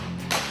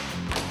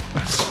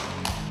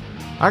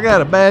 I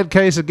got a bad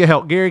case of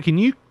gout. Gary, can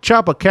you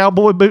chop a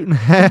cowboy boot in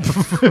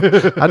half?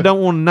 I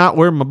don't want to not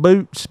wear my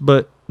boots,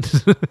 but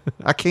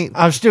I can't.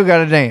 I've still got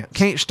to dance.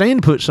 Can't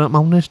stand to put something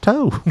on this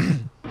toe.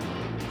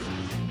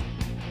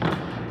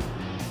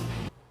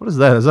 What is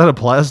that? Is that a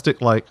plastic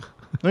like?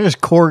 There's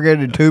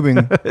corrugated tubing.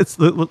 It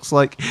looks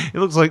like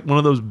one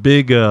of those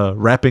big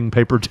wrapping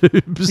paper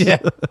tubes. Yeah.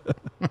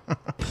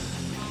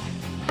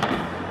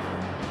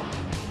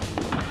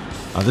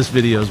 This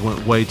video's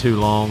went way too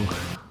long.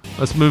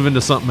 Let's move into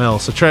something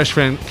else. A trash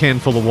can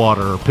full of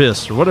water or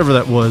piss or whatever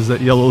that was,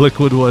 that yellow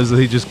liquid was that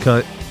he just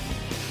cut.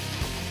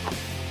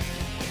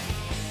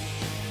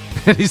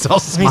 And he's all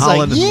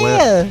smiling He's like,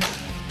 and wet.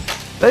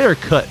 They are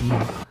cutting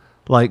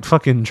like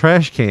fucking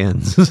trash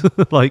cans.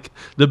 Like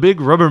the big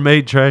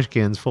Rubbermaid trash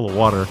cans full of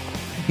water.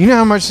 You know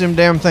how much them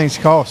damn things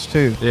cost,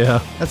 too.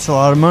 Yeah. That's a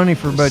lot of money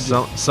for a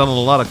budget. Selling a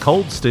lot of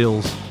cold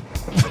steels.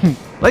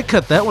 They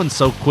cut that one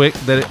so quick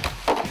that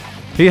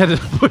he had to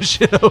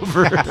push it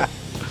over.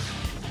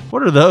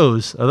 What are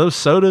those? Are those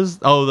sodas?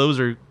 Oh, those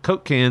are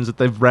Coke cans that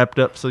they've wrapped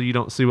up so you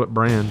don't see what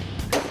brand.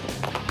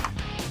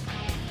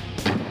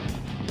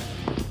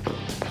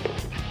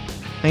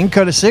 They can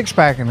cut a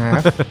 6-pack in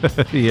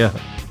half. Yeah.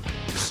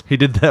 He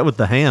did that with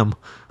the ham.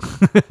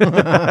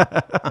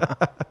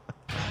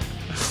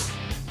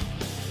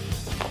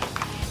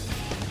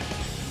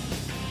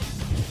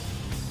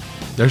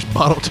 There's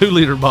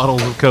 2-liter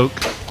bottles of Coke.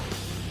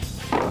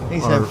 He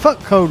said, fuck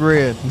Code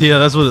Red. Yeah,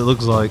 that's what it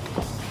looks like.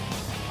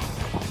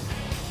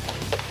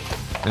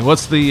 And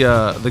what's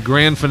the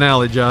grand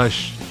finale,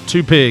 Josh?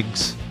 2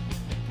 pigs.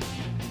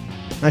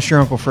 That's your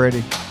Uncle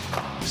Freddie.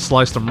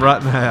 Sliced them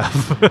right in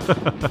half.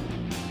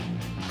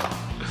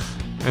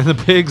 And the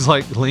pigs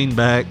like lean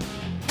back.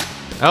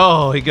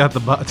 Oh, he got the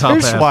top Two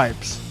half.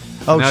 swipes.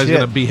 Oh, now shit. he's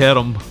gonna behead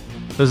them.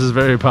 This is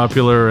very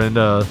popular in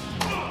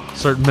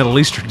certain Middle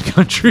Eastern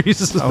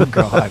countries. Oh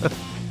God.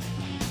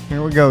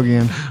 Here we go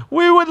again.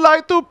 We would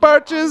like to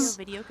purchase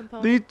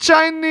the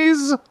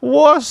Chinese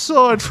war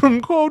sword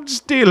from Cold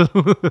Steel.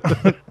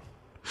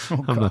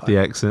 I'm not the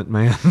accent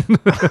man.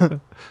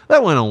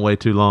 That went on way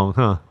too long,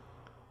 huh?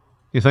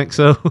 You think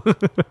so?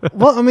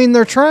 Well, I mean,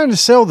 they're trying to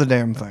sell the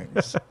damn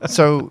things.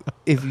 So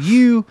if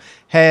you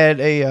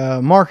had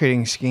a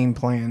marketing scheme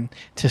plan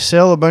to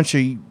sell a bunch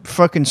of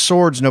fucking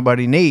swords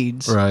nobody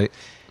needs, right?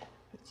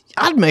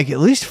 I'd make at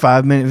least a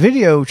 5-minute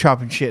video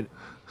chopping shit.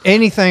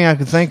 Anything I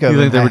could think of. You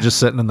think they were just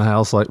sitting in the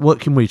house like,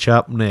 what can we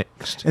chop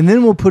next? And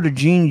then we'll put a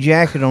jean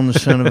jacket on the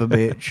son of a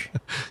bitch.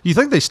 You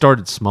think they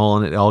started small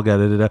and it all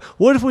got edited out?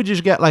 What if we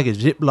just got like a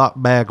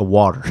Ziploc bag of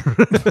water?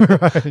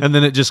 Right. And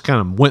then it just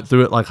kind of went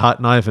through it like hot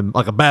knife and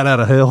like a bat out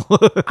of hell?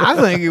 I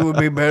think it would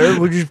be better if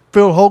we just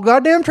fill a whole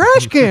goddamn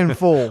trash can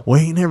full. We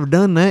ain't never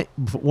done that.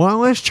 Well,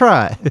 let's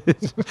try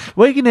it.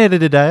 We can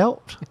edit it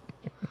out.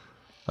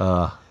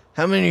 How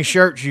many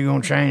shirts you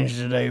gonna change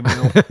today,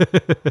 Bill?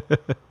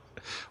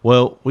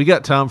 Well, we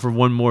got time for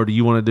one more. Do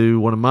you want to do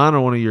one of mine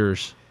or one of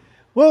yours?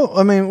 Well,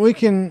 I mean, we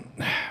can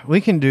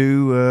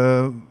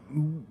do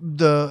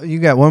you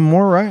got one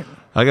more, right?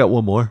 I got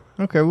one more.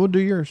 Okay, we'll do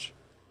yours.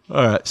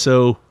 All right.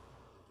 So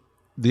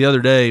the other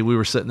day we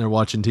were sitting there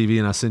watching TV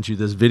and I sent you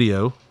this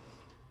video.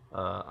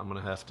 I'm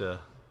going to have to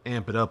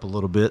amp it up a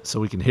little bit so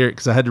we can hear it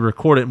because I had to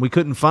record it and we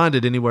couldn't find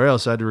it anywhere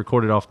else. So I had to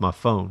record it off my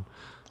phone.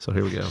 So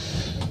here we go.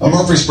 A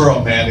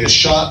Murfreesboro man is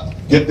shot,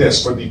 get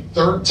this, for the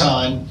 3rd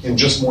time in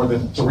just more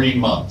than 3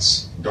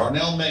 months.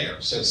 Darnell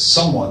Mayer says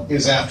someone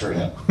is after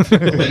him.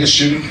 The latest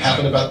shooting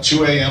happened about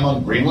 2 a.m.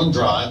 on Greenland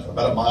Drive,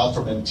 about a mile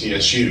from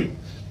MTSU.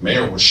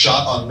 Mayer was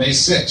shot on May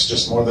 6th,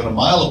 just more than a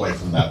mile away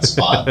from that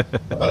spot.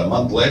 About a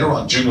month later,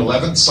 on June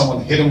 11th,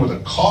 someone hit him with a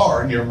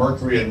car near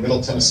Mercury and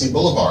Middle Tennessee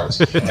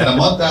Boulevards. And a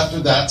month after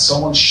that,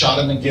 someone shot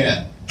him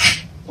again.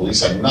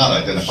 Police have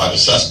not identified a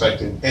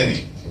suspect in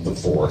any of the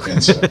 4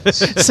 incidents.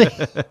 See?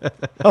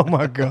 Oh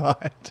my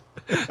God.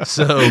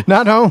 So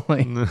not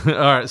only. All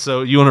right.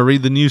 So you want to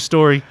read the news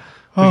story?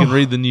 We can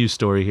read the news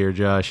story here,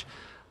 Josh,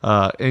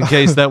 in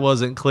case that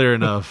wasn't clear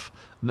enough.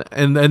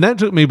 And that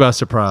took me by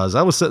surprise.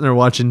 I was sitting there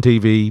watching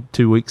TV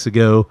 2 weeks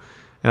ago,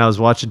 and I was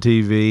watching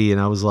TV, and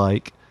I was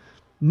like,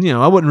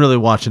 I wasn't really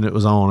watching it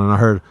was on, and I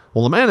heard,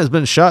 well, the man has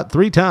been shot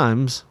 3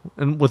 times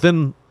and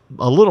within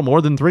a little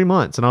more than 3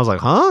 months. And I was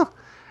like, huh?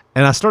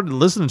 And I started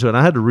listening to it, and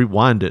I had to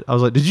rewind it. I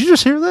was like, did you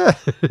just hear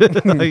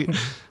that?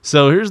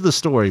 So here's the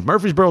story.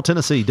 Murfreesboro,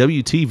 Tennessee,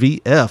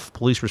 WTVF.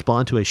 Police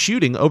respond to a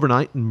shooting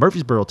overnight in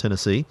Murfreesboro,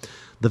 Tennessee.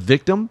 The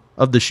victim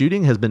of the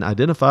shooting has been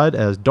identified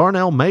as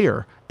Darnell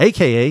Mayer,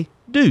 a.k.a.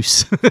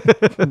 Deuce.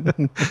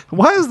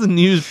 Why is the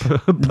news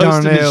posting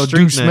Darnell his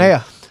street Deuce name?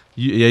 Mayer.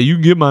 You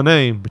can get my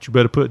name, but you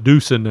better put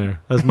Deuce in there.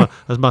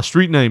 That's my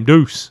street name,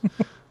 Deuce.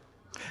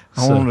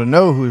 I want to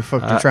know who the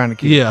fuck they're trying to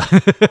kill. Yeah.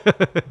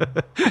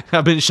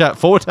 I've been shot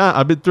 4 times.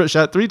 I've been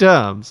shot 3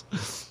 times.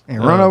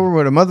 And run over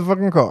with a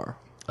motherfucking car.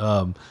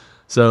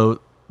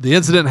 So the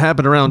incident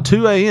happened around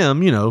 2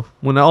 a.m.,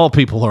 when all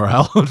people are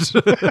out.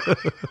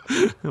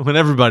 When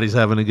everybody's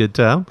having a good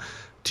time.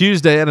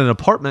 Tuesday at an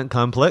apartment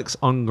complex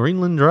on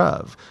Greenland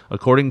Drive.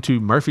 According to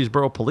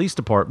Murfreesboro Police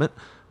Department,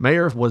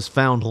 Mayer was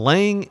found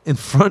laying in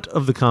front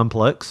of the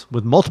complex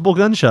with multiple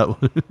gunshot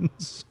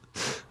wounds.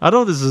 I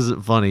know this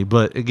isn't funny,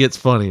 but it gets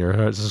funnier,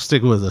 all right, so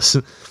stick with us.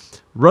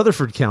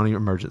 Rutherford County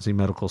Emergency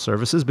Medical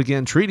Services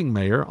began treating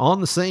Mayer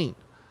on the scene.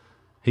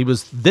 He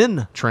was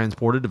then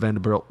transported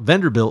to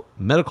Vanderbilt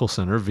Medical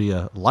Center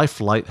via Life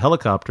Flight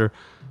helicopter,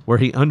 where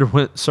he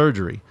underwent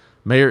surgery.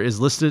 Mayer is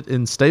listed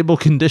in stable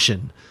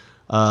condition.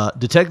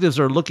 Detectives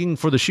are looking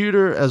for the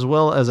shooter as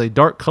well as a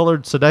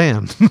dark-colored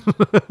sedan.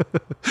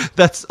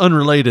 That's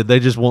unrelated. They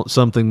just want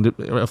something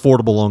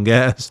affordable on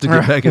gas to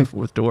get back and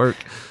forth to work.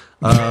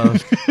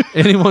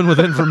 Anyone with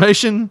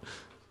information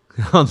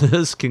on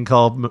this can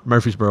call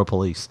Murfreesboro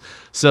Police.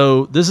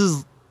 So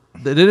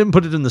they didn't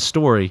put it in the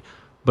story,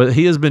 but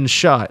he has been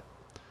shot.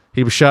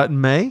 He was shot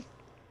in May.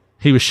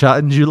 He was shot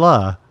in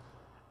July.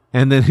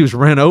 And then he was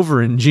ran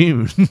over in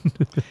June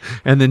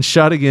and then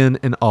shot again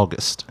in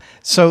August.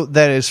 So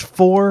that is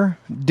 4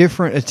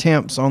 different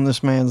attempts on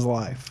this man's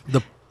life.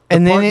 The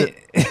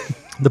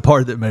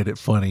part that made it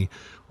funny,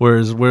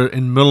 whereas we're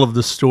in the middle of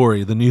the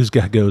story, the news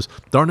guy goes,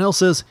 Darnell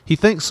says he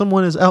thinks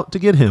someone is out to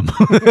get him.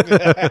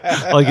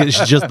 Like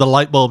it's just the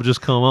light bulb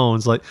just come on.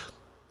 It's like,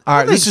 all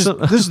right, this is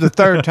the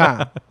 3rd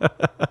time,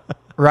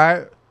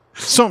 right?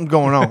 Something's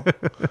going on.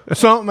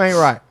 Something ain't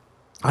right.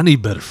 I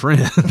need better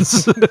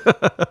friends.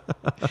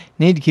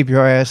 Need to keep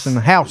your ass in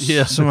the house.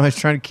 Yeah. Somebody's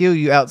trying to kill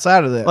you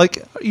outside of that.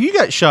 Like, you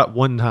got shot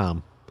one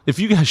time. If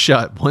you got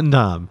shot one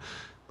time,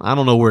 I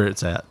don't know where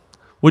it's at.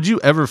 Would you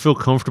ever feel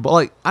comfortable?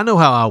 Like, I know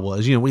how I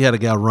was. You know, we had a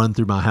guy run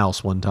through my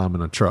house one time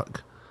in a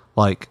truck.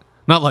 Like,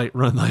 not like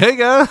run like, hey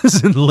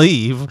guys, and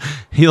leave.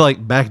 He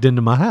like backed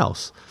into my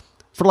house.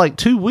 For like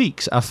 2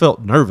 weeks, I felt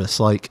nervous,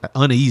 like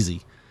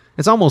uneasy.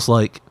 It's almost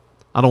like,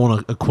 I don't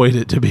want to equate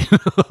it to being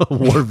a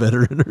war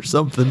veteran or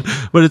something,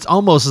 but it's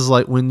almost as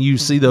like when you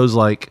see those,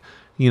 like,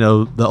 you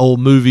know, the old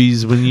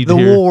movies when you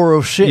hear war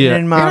of sitting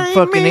in my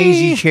fucking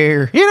easy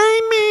chair. It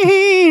ain't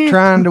me.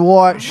 Trying to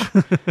watch,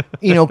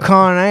 you know,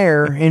 Con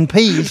Air in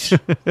peace,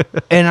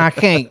 and I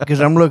can't because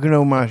I'm looking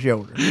over my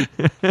shoulder.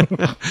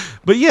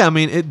 But yeah, I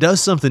mean, it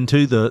does something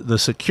to the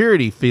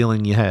security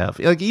feeling you have.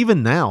 Like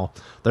even now,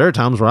 there are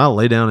times where I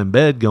lay down in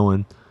bed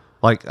going,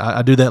 like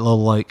I do that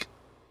little like,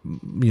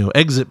 you know,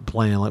 exit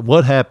plan. Like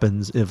what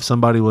happens if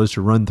somebody was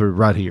to run through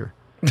right here?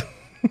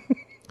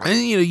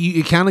 And you know,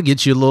 it kind of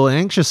gets you a little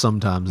anxious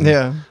sometimes.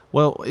 Yeah.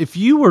 Well, if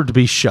you were to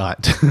be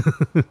shot,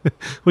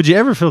 would you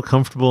ever feel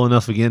comfortable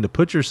enough again to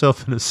put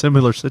yourself in a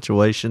similar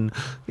situation?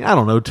 I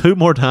don't know, 2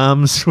 more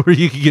times where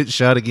you could get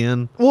shot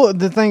again. Well,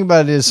 the thing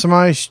about it is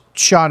somebody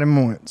shot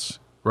him once.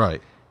 Right.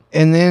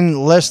 And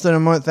then less than a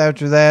month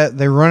after that,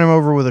 they run him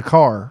over with a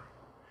car.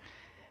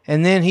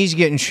 And then he's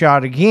getting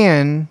shot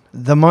again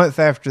the month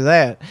after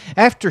that.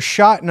 After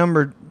shot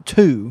number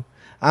 2,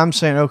 I'm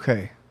saying,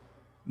 okay,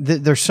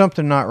 there's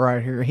something not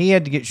right here. He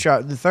had to get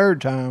shot the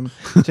 3rd time.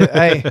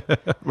 Hey,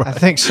 right. I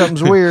think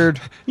something's weird.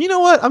 You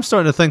know what? I'm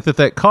starting to think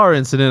that car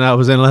incident I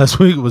was in last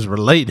week was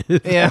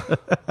related. Yeah.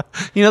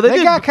 You know,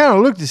 that guy kind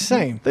of looked the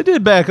same. They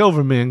did back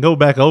over me and go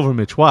back over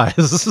me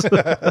twice.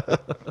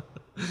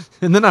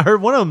 And then I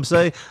heard one of them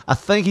say, I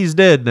think he's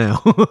dead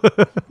now.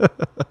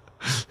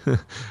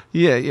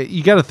 Yeah,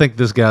 you got to think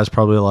this guy's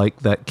probably like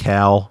that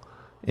cow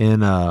in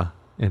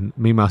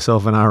Me,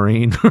 Myself, and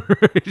Irene.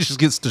 It just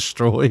gets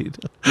destroyed.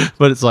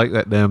 But it's like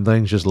that damn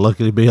thing's just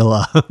lucky to be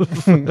alive.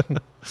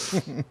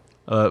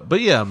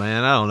 But yeah,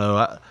 man, I don't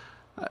know.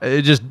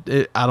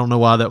 I don't know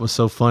why that was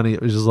so funny.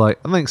 It was just like,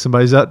 I think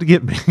somebody's out to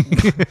get me.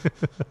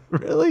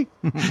 Really?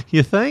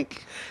 You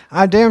think?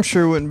 I damn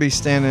sure wouldn't be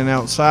standing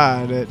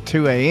outside at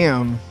 2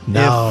 a.m.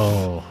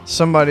 No. if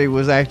somebody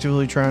was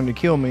actively trying to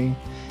kill me.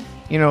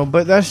 You know,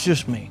 but that's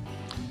just me.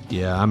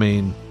 Yeah, I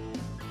mean,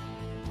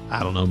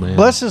 I don't know, man.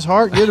 Bless his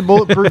heart, get a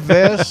bulletproof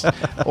vest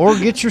or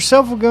get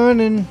yourself a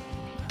gun and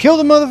kill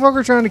the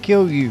motherfucker trying to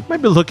kill you.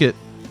 Maybe look at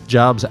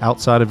jobs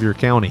outside of your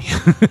county.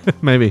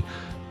 maybe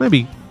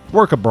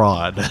work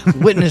abroad.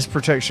 Witness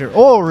protection,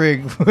 oil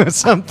rig,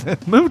 something.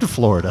 Move to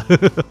Florida.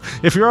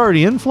 If you're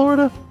already in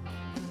Florida,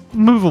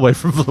 move away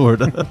from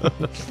Florida.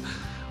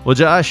 Well,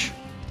 Josh,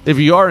 if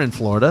you are in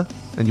Florida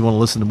and you want to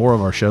listen to more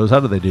of our shows,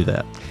 how do they do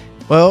that?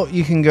 Well,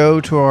 you can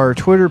go to our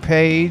Twitter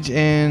page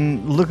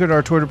and look at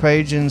our Twitter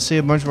page and see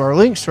a bunch of our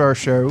links to our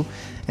show.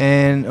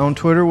 And on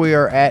Twitter, we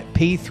are at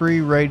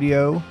P3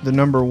 Radio, the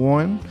number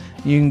 1.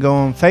 You can go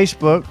on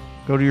Facebook,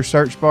 go to your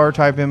search bar,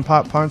 type in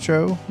Pop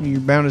Poncho. You're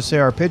bound to see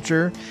our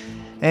picture.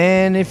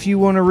 And if you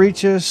want to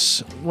reach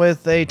us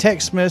with a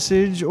text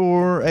message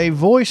or a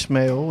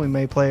voicemail, we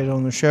may play it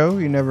on the show.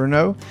 You never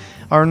know.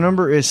 Our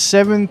number is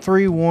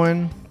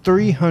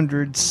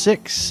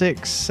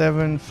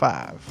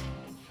 731-300-6675.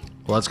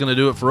 Well, that's going to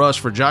do it for us.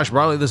 For Josh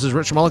Barley, this is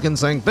Rich Mulligan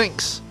saying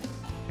thanks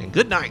and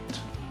good night.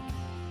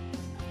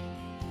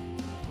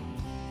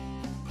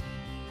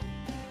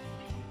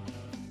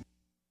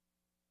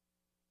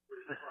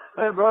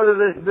 Hey, brother,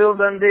 this is Bill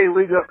Dundee.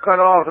 We got cut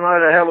off and I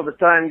had a hell of a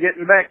time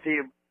getting back to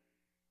you.